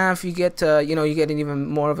second half. You get you get an even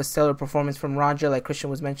more of a stellar performance from Roger, like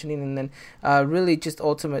Christian was mentioning, and then really just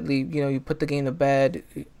ultimately, you put the game to bed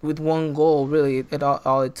with one goal. Really,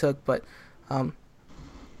 all it took. But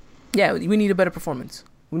yeah, we need a better performance.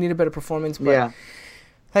 But yeah,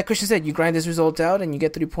 like Christian said, you grind this result out and you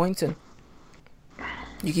get 3 points and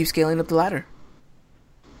you keep scaling up the ladder.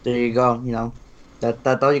 There you go.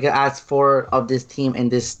 That's all you can ask for of this team in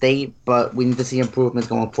this state, but we need to see improvements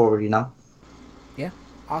going forward, Yeah,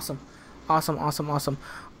 awesome.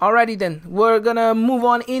 Alrighty then, we're gonna move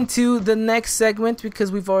on into the next segment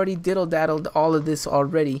because we've already diddle-daddled all of this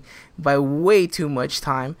already by way too much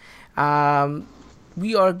time.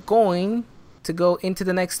 We are going to go into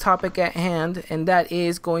the next topic at hand, and that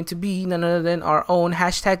is going to be none other than our own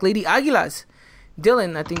hashtag Lady Aguilas.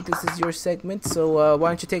 Dylan, I think this is your segment, so why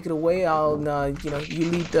don't you take it away? I'll, you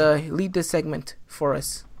lead the segment for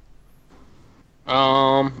us.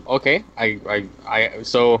 Okay.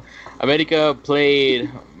 So America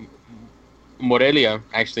played Morelia,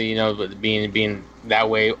 actually, being that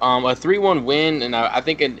way. A 3-1 win, and I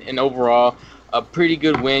think an overall a pretty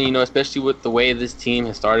good win, especially with the way this team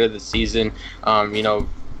has started the season.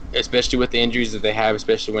 Especially with the injuries that they have,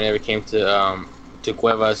 especially whenever it came to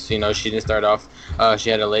Cuevas. She didn't start off. She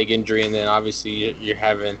had a leg injury, and then obviously you're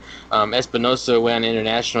having Espinosa away on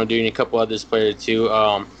international, doing a couple others players too.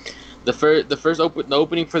 The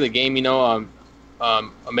opening for the game,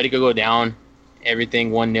 America go down,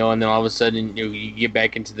 everything 1-0, and then all of a sudden you get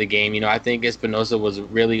back into the game. I think Espinosa was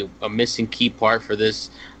really a missing key part for this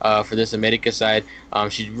America side.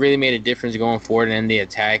 She really made a difference going forward and in the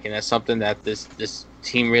attack, and that's something that this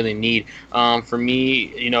team really need. For me,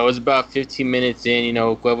 it was about 15 minutes in,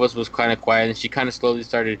 Cuevas was kind of quiet, and she kind of slowly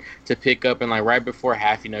started to pick up, and like right before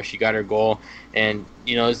half, she got her goal. And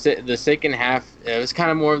the second half, it was kind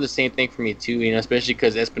of more of the same thing for me too, especially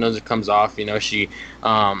because Espinosa comes off.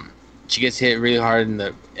 She gets hit really hard in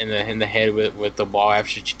the head with the ball after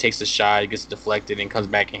she takes the shot. It gets deflected and comes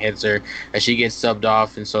back and hits her, and she gets subbed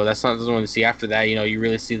off. And so that's not the one to see. After that, you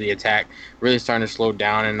really see the attack really starting to slow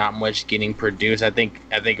down and not much getting produced. I think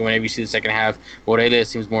whenever you see the second half, Morelia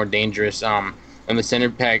seems more dangerous. And the center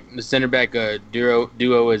back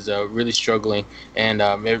duo is really struggling, and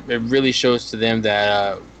it really shows to them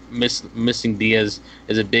that missing Diaz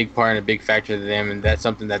is a big part and a big factor to them, and that's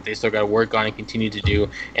something that they still got to work on and continue to do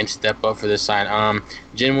and step up for this side.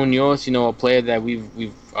 Jen Munoz, a player that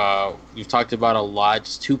we've talked about a lot,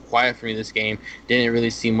 just too quiet for me this game. Didn't really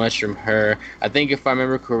see much from her. I think if I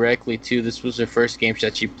remember correctly too, this was her first game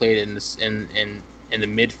that she played in the center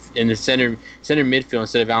midfield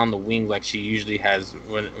instead of out on the wing like she usually has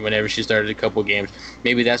whenever she started a couple games.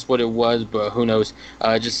 Maybe that's what it was, but who knows?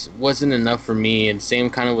 Just wasn't enough for me. And same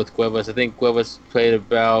kind of with Cuevas. I think Cuevas played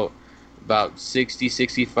about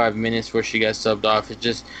 65 minutes before she got subbed off. It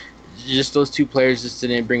just those two players just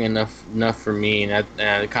didn't bring enough for me. And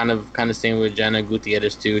that kind of same with Jana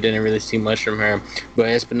Gutierrez too. Didn't really see much from her. But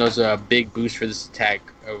Espinosa, a big boost for this attack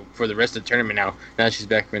for the rest of the tournament now that she's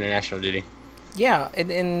back from international duty. Yeah,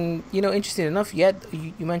 and interesting enough, you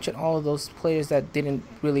mentioned all of those players that didn't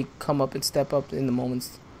really come up and step up in the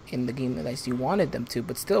moments in the game that you wanted them to,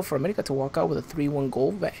 but still for America to walk out with a 3-1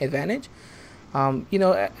 goal advantage, and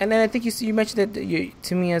then I think you mentioned that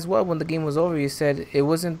to me as well when the game was over. You said it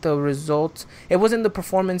wasn't the result, it wasn't the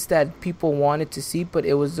performance that people wanted to see, but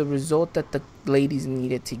it was the result that the ladies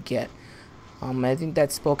needed to get. I think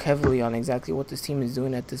that spoke heavily on exactly what this team is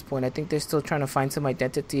doing at this point. I think they're still trying to find some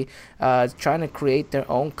identity, trying to create their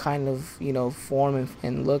own kind of, form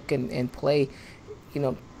and look and play,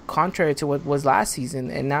 contrary to what was last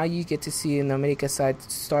season. And now you get to see an America side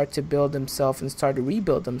start to build themselves and start to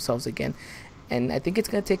rebuild themselves again. And I think it's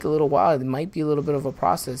going to take a little while. It might be a little bit of a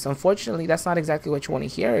process. Unfortunately, that's not exactly what you want to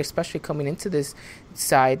hear, especially coming into this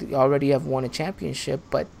side. You already have won a championship,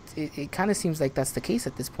 but it kind of seems like that's the case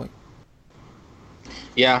at this point.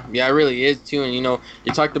 Yeah, it really is too. And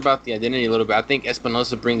you talked about the identity a little bit. I think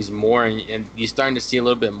Espinosa brings more, and you're starting to see a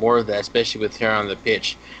little bit more of that, especially with her on the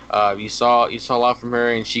pitch. You saw a lot from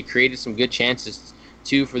her, and she created some good chances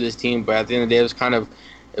too for this team. But at the end of the day, it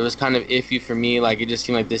was kind of iffy for me. Like, it just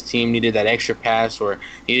seemed like this team needed that extra pass or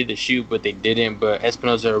needed to shoot, but they didn't. But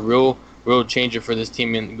Espinosa a real changer for this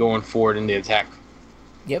team in going forward in the attack.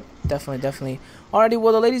 Yep, definitely. Alrighty,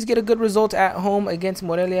 well, the ladies get a good result at home against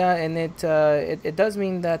Morelia, and it does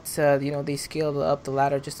mean that they scaled up the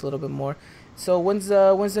ladder just a little bit more. So when's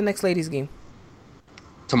the next ladies game?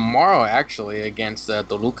 Tomorrow, actually, against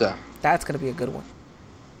Toluca. That's gonna be a good one.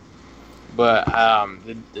 But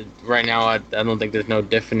right now, I don't think there's no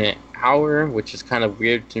definite hour, which is kind of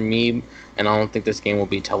weird to me, and I don't think this game will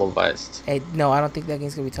be televised. No, I don't think that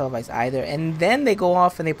game's going to be televised either. And then they go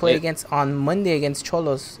off and they play on Monday against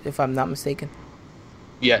Cholos, if I'm not mistaken.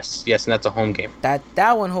 Yes, and that's a home game.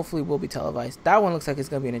 That one hopefully will be televised. That one looks like it's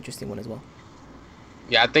going to be an interesting one as well.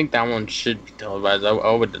 Yeah, I think that one should be televised.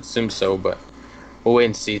 I would assume so, but we'll wait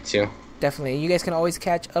and see, too. Definitely. You guys can always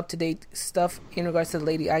catch up-to-date stuff in regards to the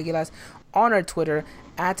Lady Aguilas on our Twitter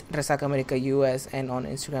at Resaca America US, and on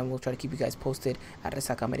Instagram we'll try to keep you guys posted at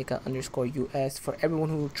Resaca America _US. For everyone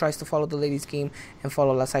who tries to follow the ladies game and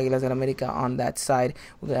follow Las Aguilas del America on that side,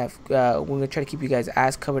 we're gonna try to keep you guys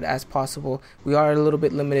as covered as possible. We are a little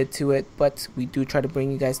bit limited to it, but we do try to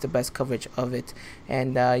bring you guys the best coverage of it.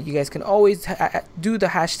 And you guys can always do the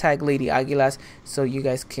hashtag Lady Aguilas, so you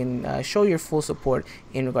guys can show your full support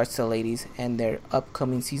in regards to the ladies and their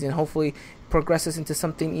upcoming season. Hopefully progresses into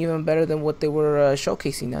something even better than what they were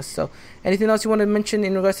showcasing us. So anything else you want to mention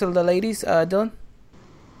in regards to the ladies, Dylan?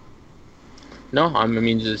 No, I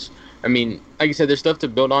mean, like you said, there's stuff to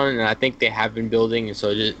build on, and I think they have been building, and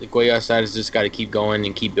so the Goya side has just got to keep going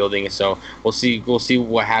and keep building it. So we'll see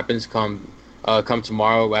what happens come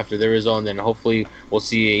tomorrow after the result, and then hopefully we'll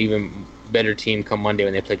see an even better team come Monday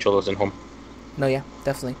when they play Cholos at home. No, yeah,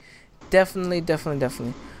 definitely.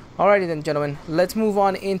 Alrighty then, gentlemen, let's move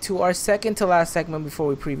on into our second to last segment before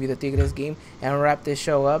we preview the Tigres game and wrap this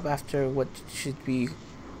show up after what should be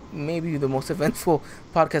maybe the most eventful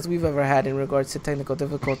podcast we've ever had in regards to technical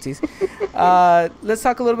difficulties. Let's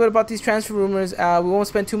talk a little bit about these transfer rumors. We won't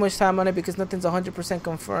spend too much time on it because nothing's 100%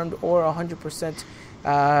 confirmed or 100%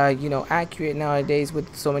 accurate nowadays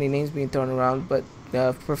with so many names being thrown around. But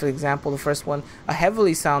perfect example, the first one, a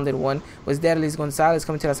heavily sounded one, was Derlis Gonzalez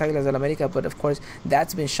coming to Las Águilas del América, but of course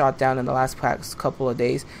that's been shot down in the last couple of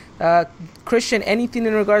days. Christian, anything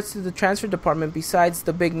in regards to the transfer department besides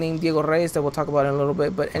the big name Diego Reyes that we'll talk about in a little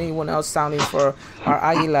bit, but anyone else sounding for our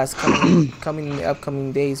Águilas coming in the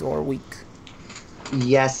upcoming days or week?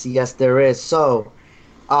 Yes, there is. So,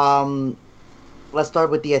 let's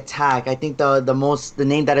start with the attack. I think the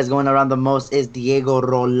name that is going around the most is Diego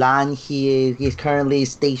Roland. He's currently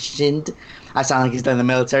stationed. I sound like he's done in the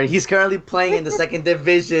military. He's currently playing in the second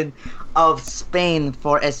division of Spain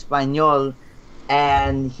for Espanyol,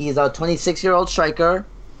 and he's a 26-year-old striker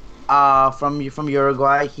from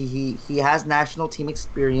Uruguay. He has national team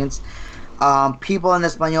experience. People in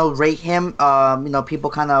Espanyol rate him. People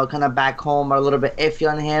kind of back home are a little bit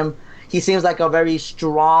iffy on him. He seems like a very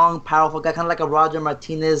strong, powerful guy, kind of like a Roger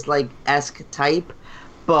Martinez esque type,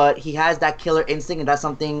 but he has that killer instinct, and that's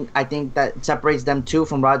something I think that separates them too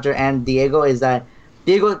from Roger and Diego, is that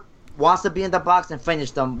Diego wants to be in the box and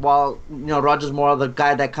finish them, while Roger's more of the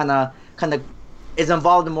guy that kind of is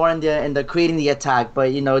involved more in the creating the attack,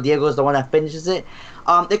 but Diego's the one that finishes it.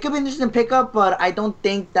 It could be an interesting pickup, but I don't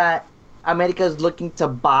think that America is looking to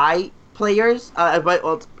buy players,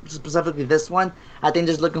 but specifically this one. I think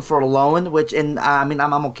just looking for a loan, which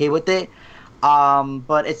I'm okay with it.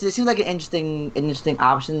 But it seems like an interesting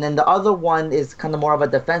option. And the other one is kind of more of a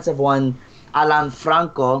defensive one, Alan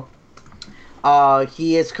Franco.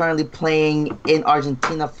 He is currently playing in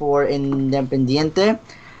Argentina for Independiente.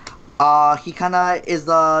 He kind of is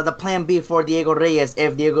the plan B for Diego Reyes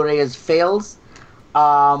if Diego Reyes fails.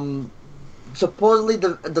 Supposedly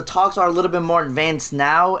the talks are a little bit more advanced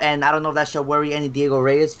now, and I don't know if that should worry any Diego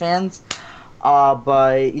Reyes fans.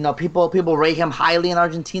 But people rate him highly in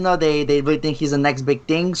Argentina. They really think he's the next big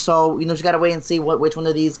thing. So just gotta wait and see which one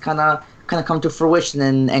of these kind of come to fruition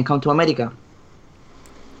and come to America.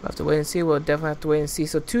 We'll have to wait and see. We'll definitely have to wait and see.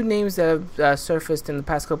 So 2 names that have surfaced in the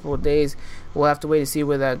past couple of days. We'll have to wait to see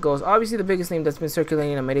where that goes. Obviously, the biggest name that's been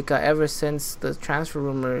circulating in America ever since the transfer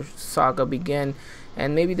rumor saga began,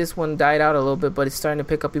 and maybe this one died out a little bit, but it's starting to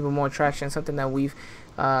pick up even more traction. Something that we've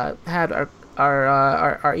had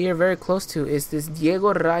our ear very close to is this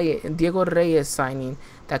Diego Reyes signing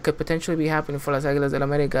that could potentially be happening for Las Águilas del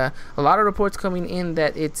América. A lot of reports coming in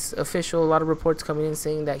that it's official. A lot of reports coming in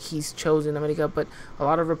saying that he's chosen America, but a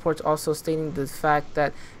lot of reports also stating the fact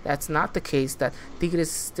that that's not the case, that Tigres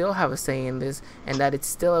still have a say in this, and that it's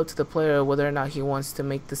still up to the player whether or not he wants to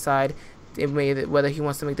make the side, whether he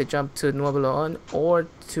wants to make the jump to Nuevo León or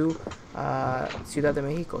to Ciudad de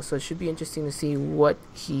Mexico. So it should be interesting to see what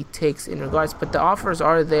he takes in regards. But the offers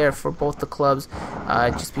are there for both the clubs.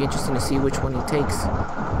 Just be interesting to see which one he takes.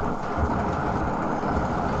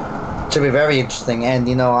 Should be very interesting, and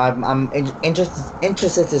I'm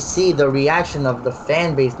interested to see the reaction of the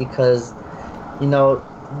fan base, because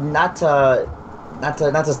not to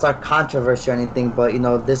start controversy or anything, but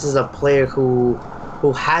this is a player who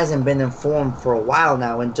hasn't been informed for a while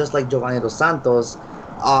now, and just like Giovanni Dos Santos,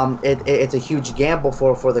 it's a huge gamble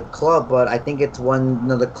for the club, but I think it's one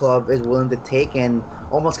the club is willing to take and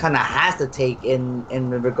almost kind of has to take in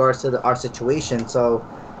regards to our situation. So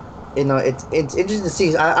it's interesting to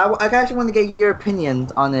see. I actually want to get your opinion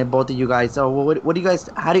on it, both of you guys. So what do you guys,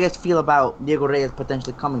 how do you guys feel about Diego Reyes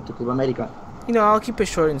potentially coming to Club America? I'll keep it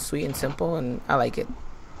short and sweet and simple, and I like it.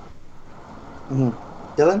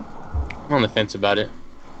 Dylan? I'm on the fence about it.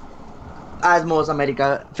 As most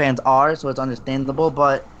America fans are, so it's understandable.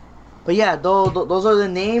 But yeah, those are the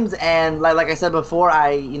names, and like I said before,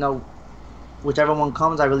 whichever one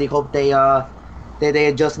comes, I really hope they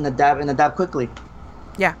adjust and adapt quickly.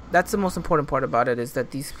 Yeah, that's the most important part about it, is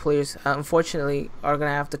that these players unfortunately are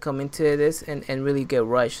gonna have to come into this and really get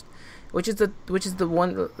rushed, which is the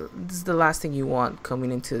last thing you want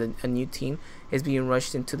coming into a new team, is being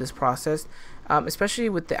rushed into this process. Especially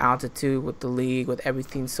with the altitude, with the league, with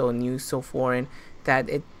everything so new, so foreign, that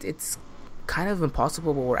it's kind of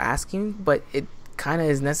impossible what we're asking, but it kind of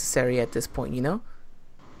is necessary at this point,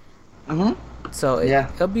 So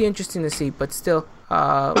it'll be interesting to see, but still,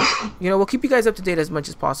 we'll keep you guys up to date as much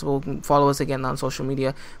as possible. Follow us again on social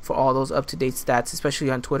media for all those up-to-date stats, especially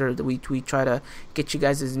on Twitter. We try to get you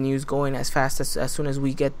guys' news going as fast as soon as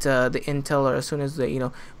we get the intel, or as soon as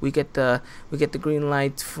we get the green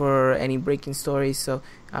light for any breaking stories. So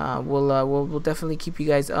we'll definitely keep you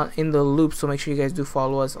guys in the loop. So make sure you guys do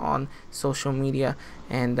follow us on social media.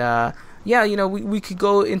 And we could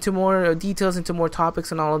go into more details, into more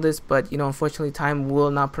topics and all of this, but unfortunately time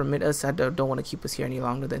will not permit us. I don't want to keep us here any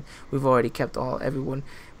longer than we've already kept everyone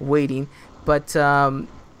waiting. But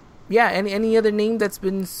any other name that's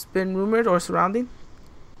been rumored or surrounding?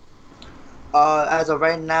 As of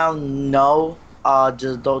right now, no.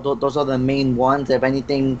 Just those are the main ones. If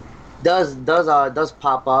anything does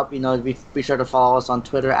pop up, be sure to follow us on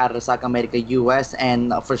Twitter at Resaca America US,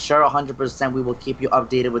 and for sure 100% we will keep you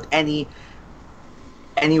updated with any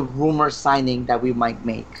rumor signing that we might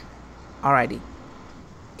make. Alrighty,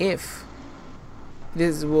 if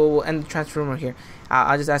this will end the transfer rumor here,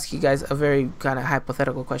 I'll just ask you guys a very kind of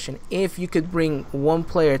hypothetical question. If you could bring one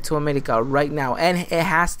player to America right now, and it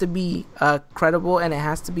has to be credible and it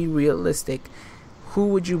has to be realistic, who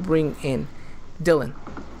would you bring in? Dylan?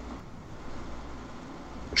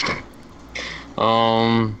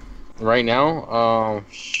 Right now,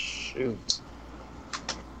 shoot,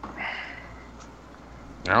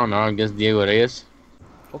 I don't know. I guess Diego Reyes.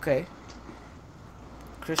 Okay.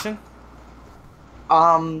 Christian?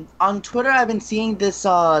 On Twitter, I've been seeing this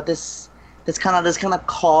kind of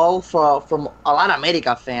call from a lot of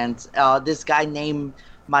America fans. This guy named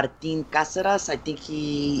Martín Cáceres. I think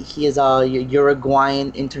he is a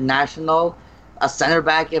Uruguayan international, a center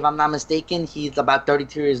back, if I'm not mistaken. He's about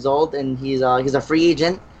 32 years old, and he's a free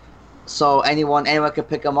agent. So anyone could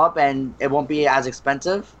pick him up, and it won't be as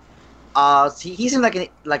expensive. He seems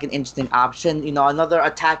like an interesting option. Another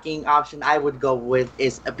attacking option I would go with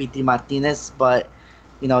is Pity Martinez, but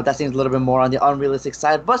that seems a little bit more on the unrealistic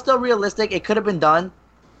side, but still realistic. It could have been done,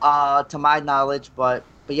 to my knowledge, but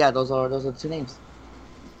yeah, those are the two names.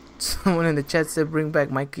 Someone in the chat said bring back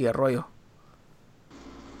Mikey Arroyo.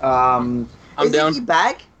 I'm down. Is he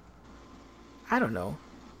back? I don't know.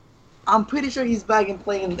 I'm pretty sure he's back and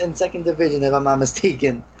playing in second division, if I'm not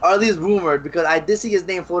mistaken, or at least rumored, because I did see his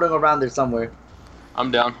name floating around there somewhere.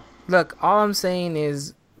 I'm down. Look, all I'm saying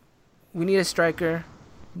is we need a striker.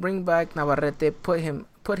 Bring back Navarrete. Put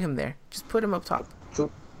him there. Just put him up top.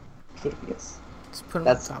 True. Yes. Just put him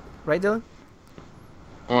up top. Right, Dylan?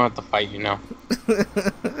 I don't have to fight you now.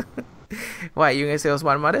 Why, you gonna say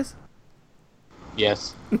Osmar Mares?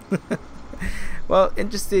 Yes. Well,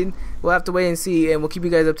 interesting. We'll have to wait and see, and we'll keep you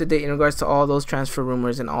guys up to date in regards to all those transfer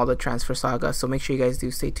rumors and all the transfer saga. So make sure you guys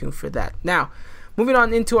do stay tuned for that. Now, moving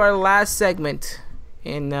on into our last segment,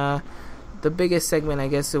 and the biggest segment, I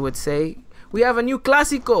guess I would say. we have a new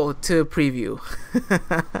Clásico to preview.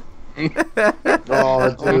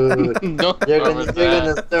 Oh, dude. You're gonna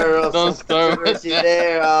stir up Don't some start with controversy that.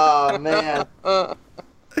 there. Oh, man.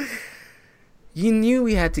 You knew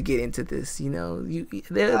we had to get into this, you know.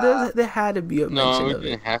 There had to be a No, mention we of it.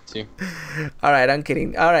 didn't have to. All right, I'm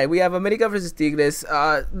kidding. All right, we have America versus Tigres.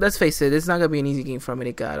 Let's face it, it's not gonna be an easy game for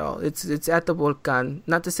America at all. It's at the Volcan.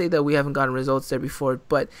 Not to say that we haven't gotten results there before,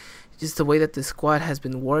 but just the way that the squad has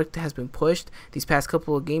been worked, has been pushed these past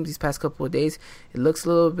couple of games, these past couple of days, it looks a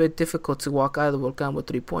little bit difficult to walk out of the Volcan with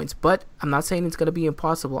 3 points. But I'm not saying it's gonna be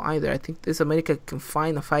impossible either. I think this America can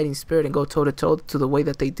find a fighting spirit and go toe to toe to the way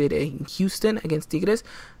that they did in Houston against Tigres.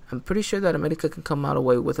 I'm pretty sure that America can come out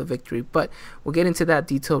away with a victory, but we'll get into that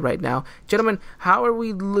detail right now. Gentlemen, how are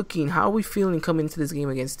we looking? How are we feeling coming into this game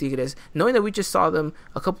against Tigres, knowing that we just saw them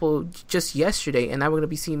a couple just yesterday, and now we're going to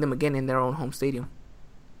be seeing them again in their own home stadium?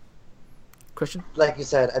 Christian? Like you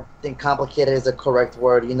said, I think complicated is the correct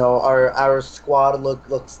word. You know, our squad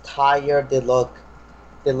looks tired. They look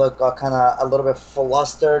kind of a little bit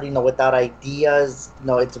flustered. You know, without ideas. You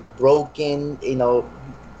know, it's broken. You know,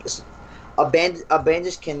 a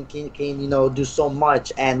bandage can you know do so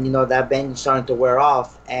much, and you know that bandage starting to wear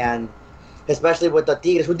off, and especially with the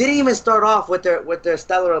Tigres, who didn't even start off with their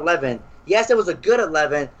stellar 11. Yes, it was a good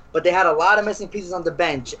 11, but they had a lot of missing pieces on the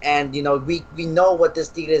bench, and you know we know what this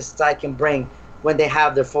Tigres side can bring when they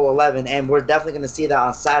have their full 11, and we're definitely going to see that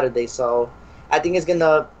on Saturday. So I think it's going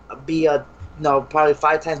to be a probably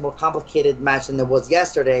 5 times more complicated match than it was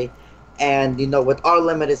yesterday, and you know with our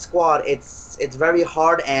limited squad, it's very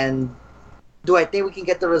hard. And do I think we can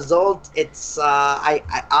get the result? It's I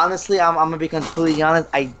honestly I'm gonna be completely honest.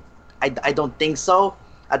 I don't think so.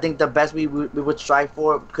 I think the best we would strive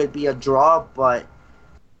for could be a draw, but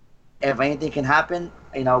if anything can happen,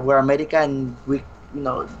 you know, we're America, and we, you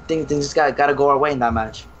know, things just gotta go our way in that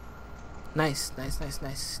match. Nice.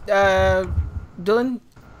 Dylan?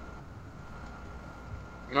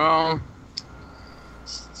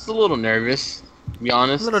 It's a little nervous, to be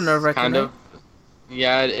honest. A little nerve-wracking, kind of.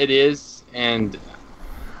 Yeah, it is, and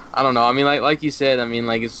I don't know. I mean, like you said, I mean,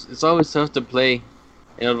 like it's always tough to play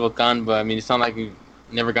in El Volcan, but I mean, it's not like we've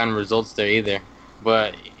never gotten results there either.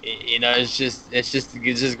 But you know, it's just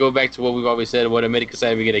go back to what we've always said, what America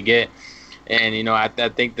side we're gonna get. And you know, I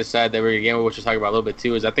think the side that we're gonna get, which we'll talk about a little bit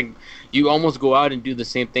too, is I think you almost go out and do the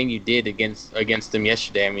same thing you did against them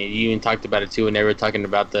yesterday. I mean, you even talked about it too, and they were talking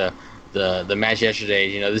about the match yesterday.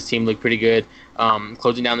 You know, this team looked pretty good,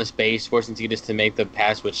 closing down the space, forcing Tigres to make the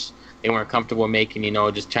pass, which they weren't comfortable making. You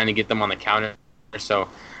know, just trying to get them on the counter. So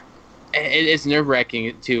it's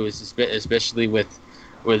nerve-wracking too, especially with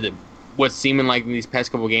what's seeming like in these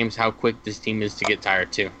past couple games how quick this team is to get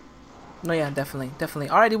tired too. No, yeah, definitely.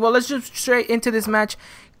 Alrighty, well, let's jump straight into this match.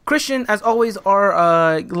 Christian, as always, our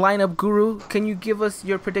lineup guru, can you give us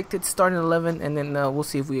your predicted starting 11, and then we'll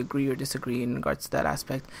see if we agree or disagree in regards to that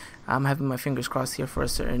aspect. I'm having my fingers crossed here for a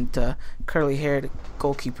certain curly-haired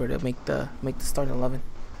goalkeeper to make the starting 11.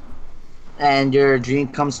 And your dream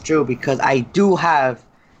comes true, because I do have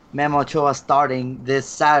Memo Ochoa starting this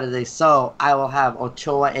Saturday, so I will have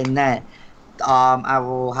Ochoa in net. I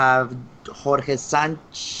will have Jorge Sanchez.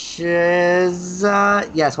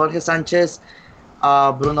 Jorge Sanchez,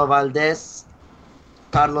 Bruno Valdez,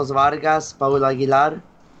 Carlos Vargas, Paul Aguilar,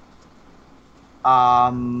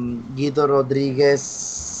 Guido Rodriguez,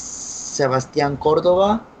 Sebastián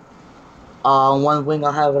Córdoba. On one wing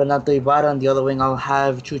I'll have Renato Ibarra, on the other wing I'll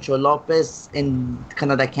have Chucho Lopez. In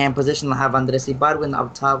kind of that cam position I'll have Andres Ibargüen,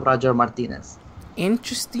 up top Roger Martinez.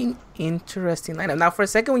 Interesting lineup. Now, for a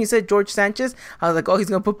second, when you said George Sanchez, I was like, oh, he's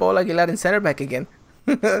going to put Paul Aguilar in center back again.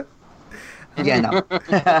 Yeah, no.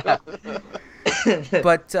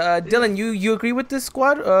 But, Dylan, you agree with this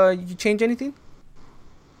squad? You change anything?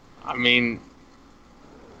 I mean,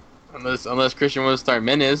 unless Christian wants to start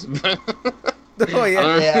Menes. Oh,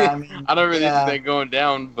 yeah. I don't really see that going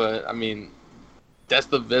down, but, I mean, that's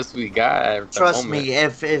the best we got at Trust the moment. me,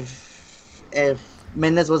 if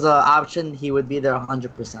Mendes was an option, he would be there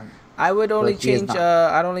 100%. I would only change.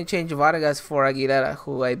 I'd only change Vargas for Aguilera,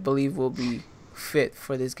 who I believe will be fit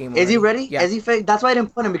for this game. Is he ready? Yeah. Is he fit? That's why I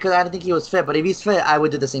didn't put him, because I didn't think he was fit. But if he's fit, I would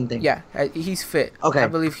do the same thing. Yeah, he's fit. Okay. I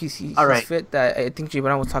believe he's right. fit. That I think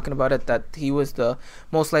Gibran was talking about it, that he was the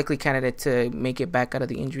most likely candidate to make it back out of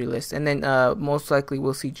the injury list, and then most likely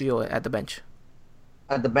we'll see Gio at the bench.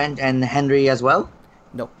 At the bench, and Henry as well.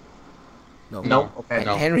 No. Okay.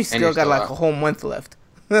 No. Henry's still got like a whole month left.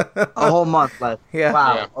 A whole month left. Yeah.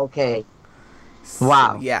 Wow. Yeah. Okay.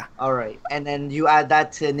 Wow. Yeah. All right. And then you add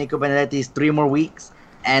that to Nico Benedetti's 3 more weeks,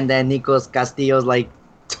 and then Nico's Castillo's like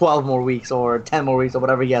 12 more weeks or 10 more weeks or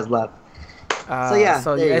whatever he has left.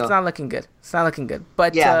 So there you it's go. not looking good. It's not looking good.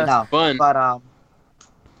 But Fun. But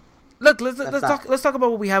look, let's talk about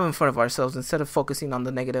what we have in front of ourselves instead of focusing on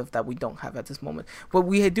the negative that we don't have at this moment. What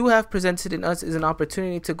we do have presented in us is an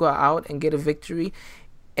opportunity to go out and get a victory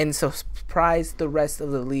and surprise the rest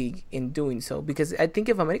of the league in doing so. Because I think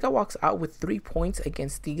if America walks out with 3 points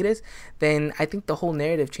against Tigres, then I think the whole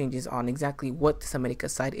narrative changes on exactly what this America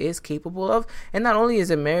side is capable of. And not only is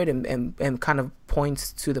it merit and kind of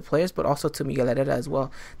points to the players, but also to Miguel Herrera as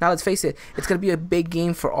well. Now, let's face it, it's going to be a big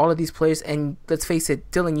game for all of these players. And let's face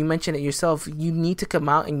it, Dylan, you mentioned it yourself. You need to come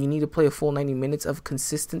out and you need to play a full 90 minutes of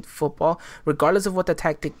consistent football, regardless of what the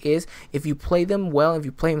tactic is. If you play them well, if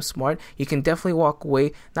you play them smart, you can definitely walk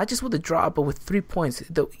away, not just with a draw, but with 3 points.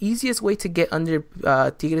 The easiest way to get under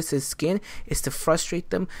Tigres' skin is to frustrate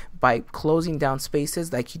them by closing down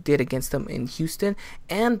spaces like you did against them in Houston,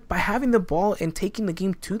 and by having the ball and taking the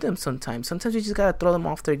game to them sometimes. Sometimes you just got to throw them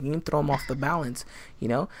off their game, throw them off the balance.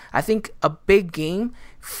 I think a big game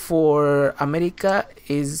for America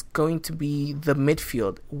is going to be the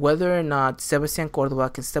midfield. Whether or not Sebastian Cordova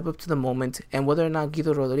can step up to the moment, and whether or not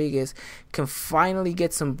Guido Rodriguez can finally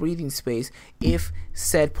get some breathing space if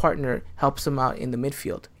said partner helps him out in the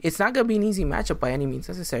midfield. It's not going to be an easy matchup by any means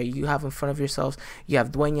necessary. You have in front of yourselves, you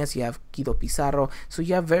have Dueñas, you have Guido Pizarro, so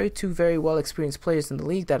you have two very well experienced players in the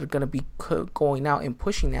league that are going to be going out and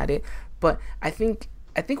pushing at it. But I think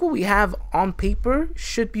what we have on paper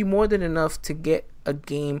should be more than enough to get a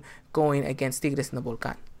game going against Tigres in the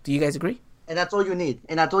Volcan. Do you guys agree? And that's all you need.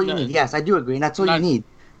 Yes, I do agree. And that's all you need.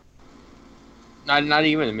 Not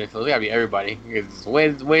even in the midfield. It gotta be everybody. Because the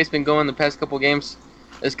way it's been going the past couple games,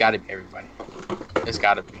 it's gotta be everybody. It's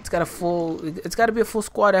gotta be. It's got to be a full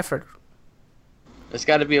squad effort. It's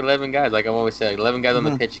got to be 11 guys, like I've always said. 11 guys on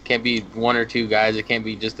the pitch. It can't be 1 or 2 guys. It can't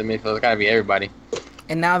be just the midfield. It's got to be everybody.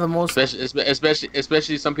 And now the most...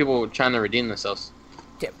 Especially some people trying to redeem themselves.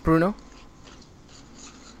 Yeah, Bruno?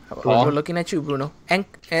 We're looking at you, Bruno. And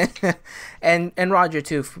Roger,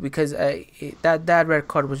 too, because that red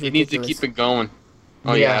card was ridiculous. He needs to keep it going.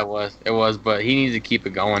 Oh, yeah, it was. It was, but he needs to keep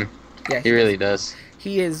it going. Yeah, he really does.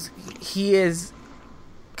 He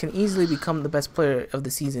can easily become the best player of the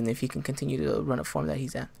season if he can continue to run a form that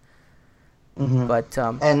he's at. Mm-hmm. But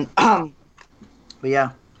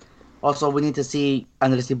yeah, also we need to see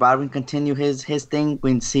Andres Ibargüen continue his thing.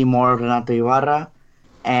 We need to see more of Renato Ibarra,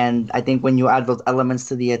 and I think when you add those elements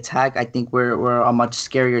to the attack, I think we're a much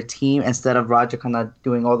scarier team instead of Roger kind of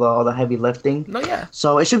doing all the heavy lifting. No, yeah.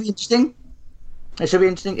 So it should be interesting. It should be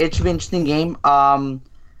an interesting game.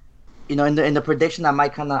 In the prediction, I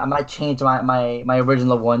might change my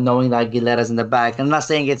original one, knowing that Aguilera's in the back. I'm not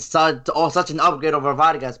saying it's such an upgrade over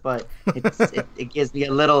Vargas, but it gives me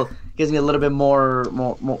a little bit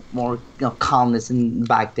more calmness in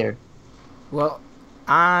back there. Well,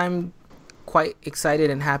 I'm quite excited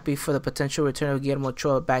and happy for the potential return of Guillermo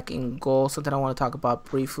Ochoa back in goal. Something I want to talk about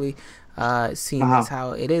briefly, seeing as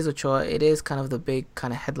how it is Ochoa. It is kind of the big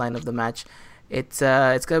kind of headline of the match. It's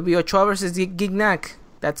gonna be Ochoa versus Gignac.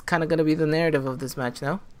 That's kind of going to be the narrative of this match,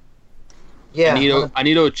 no? Yeah. I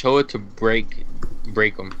need Ochoa to break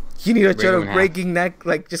him. You need Ochoa to break Gignac,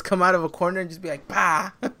 like just come out of a corner and just be like,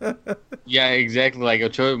 bah. Yeah, exactly. Like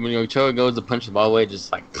when Ochoa goes to punch the ball away,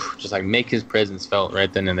 just like make his presence felt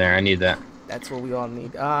right then and there. I need that. That's what we all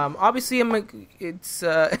need. Obviously, it's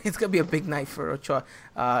gonna be a big night for Ochoa.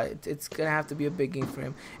 It's gonna have to be a big game for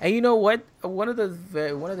him. And you know what? One of the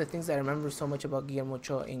things that I remember so much about Guillermo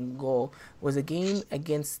Ochoa in goal was a game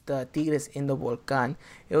against the Tigres in the Volcan.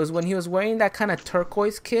 It was when he was wearing that kind of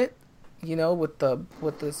turquoise kit, with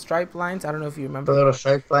the stripe lines. I don't know if you remember. The little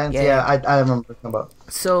stripe lines. Yeah, I remember talking about.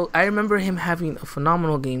 So I remember him having a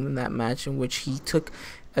phenomenal game in that match in which he took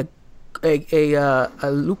a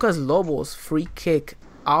Lucas Lobos free kick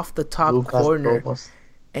off the top corner,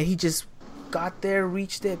 and he just got there,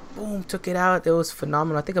 reached it, boom, took it out. It was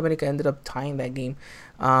phenomenal. I think America ended up tying that game.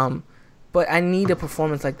 But I need a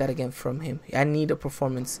performance like that again from him. I need a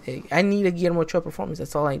performance. I need a Guillermo Ochoa performance.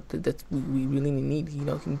 That's all that we really need. He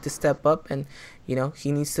needs to step up, and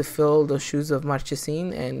he needs to fill the shoes of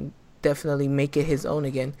Marchesín and definitely make it his own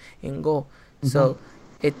again in goal. Mm-hmm. So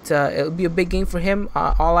it'll be a big game for him.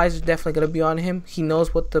 All eyes are definitely going to be on him. He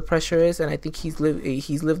knows what the pressure is, and I think he's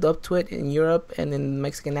lived up to it in Europe and in the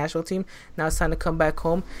Mexican national team. Now it's time to come back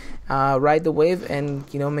home, ride the wave, and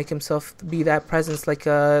make himself be that presence like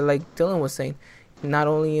Dylan was saying, not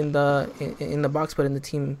only in the box but in the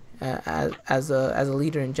team as a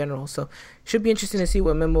leader in general. So should be interesting to see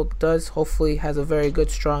what Memo does. Hopefully has a very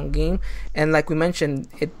good strong game, and like we mentioned,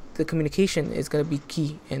 the communication is going to be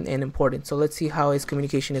key and important. So let's see how his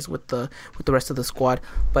communication is with the rest of the squad.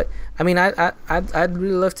 But I mean, I'd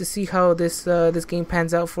really love to see how this game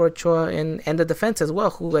pans out for Ochoa and the defense as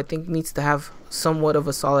well, who I think needs to have somewhat of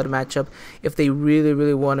a solid matchup if they really,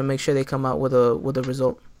 really want to make sure they come out with a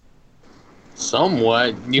result.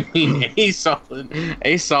 Somewhat. You mean a solid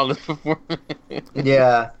performance?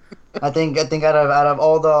 Yeah, I think out of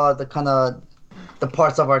all the kind of the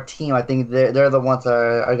parts of our team, I think they're the ones that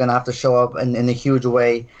are gonna have to show up in a huge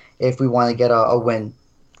way if we want to get a win.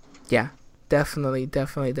 Yeah, definitely.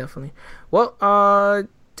 Well,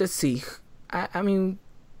 let's see. I mean,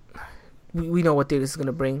 we know what Tigres is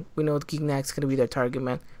gonna bring. We know Gignac's gonna be their target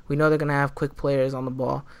man. We know they're gonna have quick players on the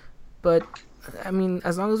ball, but I mean,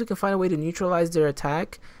 as long as we can find a way to neutralize their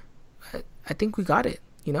attack, I think we got it.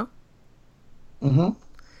 You know. Mhm.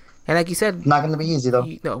 And like you said, not going to be easy though.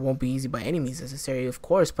 No, it won't be easy by any means necessary, of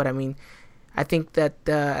course. But I mean, I think that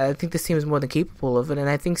this team is more than capable of it, and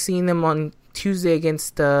I think seeing them on Tuesday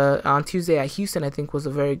at Houston, I think was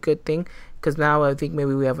a very good thing, because now I think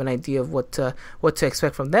maybe we have an idea of what to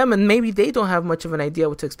expect from them, and maybe they don't have much of an idea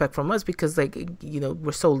what to expect from us, because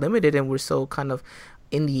we're so limited and we're so kind of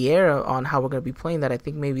in the air on how we're going to be playing, that I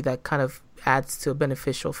think maybe that kind of adds to a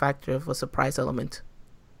beneficial factor of a surprise element.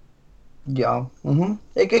 Yeah,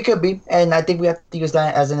 it could be, and I think we have to use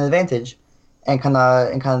that as an advantage, and kind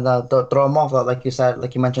of throw them off, like you said,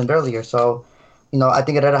 like you mentioned earlier. So, I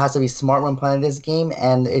think it has to be smart when playing this game,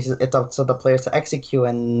 and it's up to the players to execute.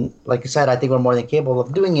 And like you said, I think we're more than capable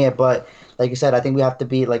of doing it. But like you said, I think we have to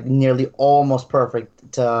be like nearly almost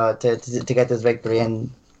perfect to get this victory,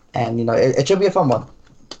 and it should be a fun one.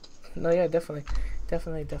 No, yeah, definitely.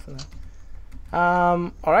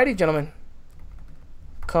 Alrighty, gentlemen.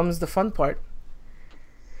 Comes the fun part.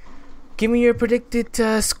 Give me your predicted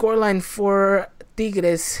scoreline for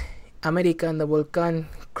Tigres, America, and the Volcan.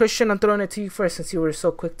 Christian, I'm throwing it to you first, since you were so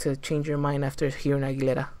quick to change your mind after hearing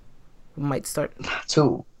Aguilera. We might start.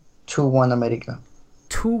 2-1 America.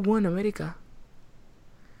 2-1 America.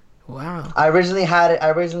 Wow. I originally had it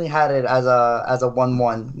as a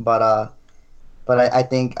 1-1, but I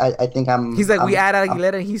think I'm. He's like, we add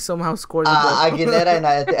Aguilera and he somehow scores. Aguilera, and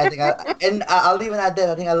I think I'll even add that.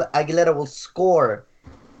 I think Aguilera will score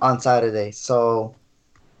on Saturday. So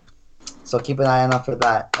keep an eye out for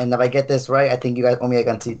that. And if I get this right, I think you guys owe me a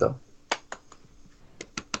gancito.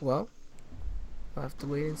 Well, I'll have to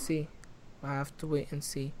wait and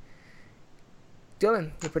see.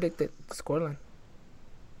 Dylan, you predicted scoreline.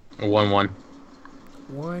 1-1.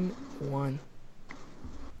 1-1.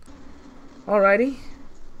 Alrighty.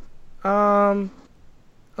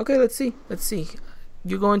 Okay, let's see.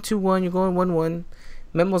 You're going 2-1. You're going 1-1.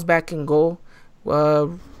 Memo's back in goal.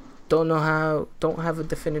 Don't have a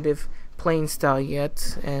definitive playing style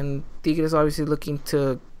yet, and Tigres is obviously looking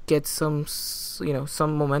to get some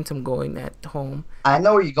momentum going at home. I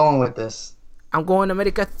know where you're going with this. I'm going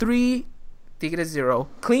America 3, Tigres 0.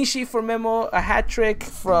 Clean sheet for Memo, a hat trick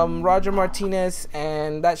from Roger Martinez,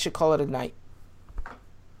 and that should call it a night.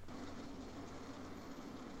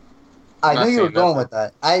 I knew you were going with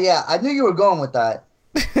that. I knew you were going with that.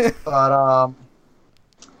 But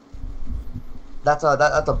that's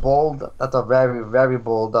a very, very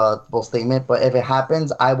bold statement. But if it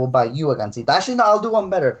happens, I will buy you a gancita. Actually, no, I'll do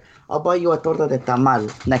one better. I'll buy you a torta de tamal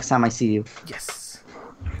next time I see you. Yes,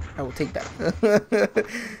 I will take that.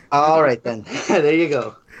 All right then. There you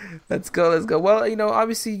go. Let's go. Well,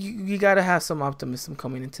 obviously you got to have some optimism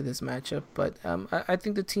coming into this matchup, but I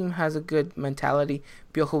think the team has a good mentality.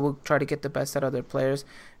 Piojo will try to get the best out of their players,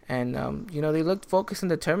 and they look focused and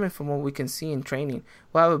determined from what we can see in training.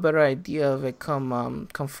 We'll have a better idea of it come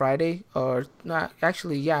Friday, or not.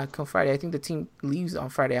 Actually, yeah, come Friday. I think the team leaves on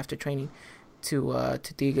Friday after training to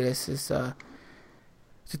Tigres'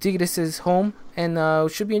 home, and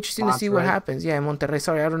it should be interesting to see what happens. Yeah, in Monterrey.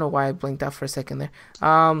 Sorry, I don't know why I blinked out for a second there.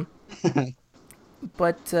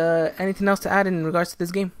 But anything else to add in regards to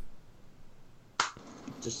this game?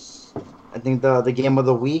 I think the game of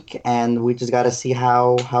the week, and we just got to see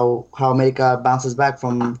how America bounces back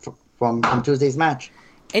from Tuesday's match.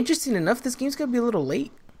 Interesting enough, this game's gonna be a little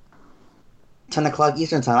late. 10 o'clock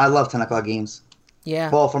Eastern time. I love 10 o'clock games. Yeah.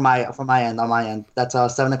 Well, on my end, that's a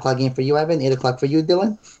 7 o'clock game for you, Evan. 8 o'clock for you,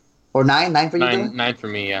 Dylan. Or 9 for you, Dylan. 9 for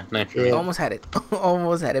me, yeah. 9 for me. Almost had it.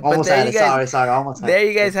 Almost had it. Almost have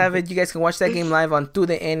it. You guys can watch that game live on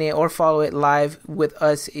TUDN or follow it live with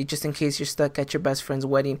us, just in case you're stuck at your best friend's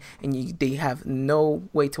wedding and they have no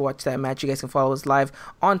way to watch that match. You guys can follow us live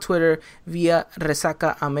on Twitter via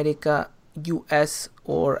Resaca America US,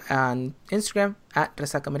 or on Instagram at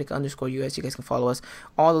 @ResacaAmerica_US. You guys can follow us.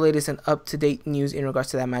 All the latest and up-to-date news in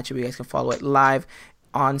regards to that matchup, you guys can follow it live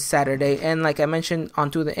on Saturday. And like I mentioned,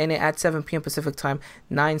 on to the N at 7 p.m. Pacific time,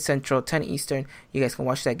 9 Central, 10 Eastern. You guys can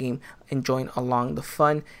watch that game and join along the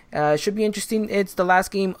fun. Should be interesting. It's the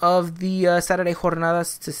last game of the Saturday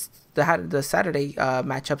jornadas, the Saturday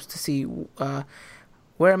matchups to see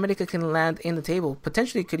where America can land in the table.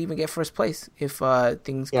 Potentially could even get first place if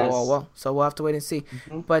things go all well. So we'll have to wait and see.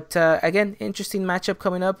 But again, interesting matchup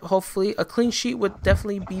coming up. Hopefully a clean sheet would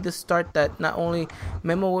definitely be the start that not only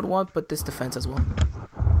Memo would want, but this defense as well.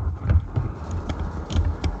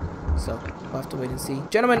 So we'll have to wait and see.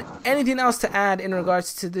 Gentlemen, anything else to add in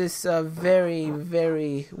regards to this very,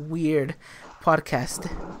 very weird podcast?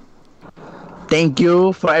 Thank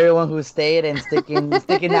you for everyone who stayed and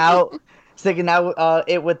sticking out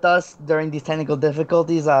it with us during these technical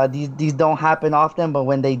difficulties. These don't happen often, but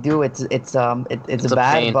when they do, it's bad.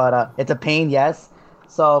 Pain. But it's a pain, yes.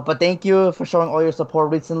 So, but thank you for showing all your support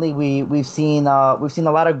recently. We've seen a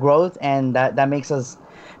lot of growth, and that makes us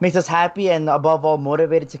happy, and above all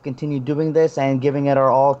motivated to continue doing this and giving it our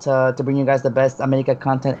all to bring you guys the best America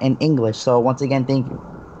content in English. So once again, thank you.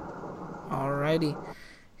 Alrighty,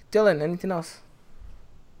 Dylan, anything else?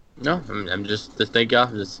 No, I'm just thank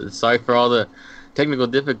y'all. Just sorry for all the technical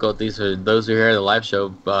difficulties for those who hear the live show.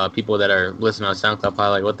 People that are listening on SoundCloud probably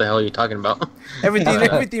like, what the hell are you talking about?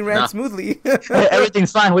 Everything ran smoothly.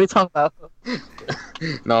 Everything's fine. What are you talking about?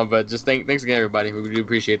 No, but just thanks again, everybody. We do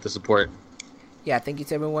appreciate the support. Yeah, thank you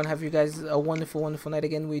to everyone. Have you guys a wonderful, wonderful night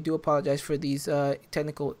again. We do apologize for these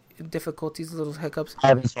technical difficulties, little hiccups.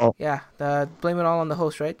 Yeah, blame it all on the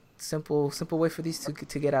host, right? Simple way for these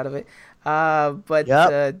to get out of it.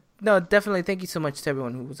 No, definitely thank you so much to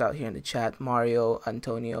everyone who was out here in the chat. Mario,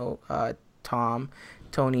 Antonio, Tom,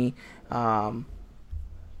 Tony. I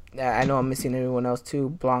know I'm missing everyone else too.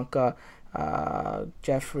 Blanca,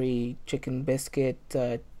 Jeffrey, Chicken Biscuit,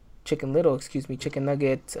 Chicken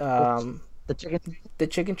Nugget. The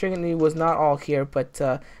chicken Trinity was not all here, but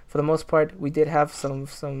for the most part, we did have some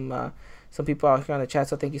people out here on the chat.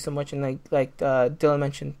 So thank you so much, and like Dylan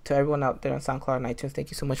mentioned, to everyone out there on SoundCloud and iTunes,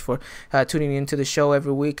 thank you so much for tuning into the show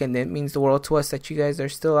every week, and it means the world to us that you guys are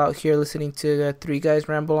still out here listening to the three guys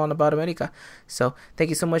ramble on about America. So thank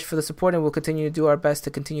you so much for the support, and we'll continue to do our best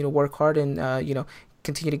to continue to work hard and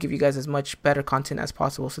continue to give you guys as much better content as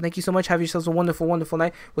possible. So thank you so much. Have yourselves a wonderful, wonderful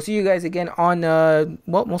night. We'll see you guys again on,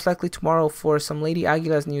 most likely tomorrow for some Lady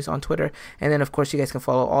Aguila's news on Twitter. And then, of course, you guys can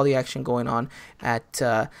follow all the action going on at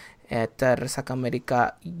Resaca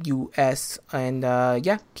America US. And,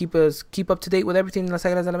 keep up to date with everything in Las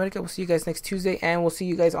Águilas del América. We'll see you guys next Tuesday, and we'll see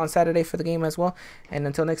you guys on Saturday for the game as well. And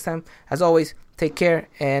until next time, as always, take care,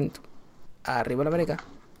 and Arriba la América.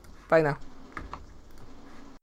 Bye now.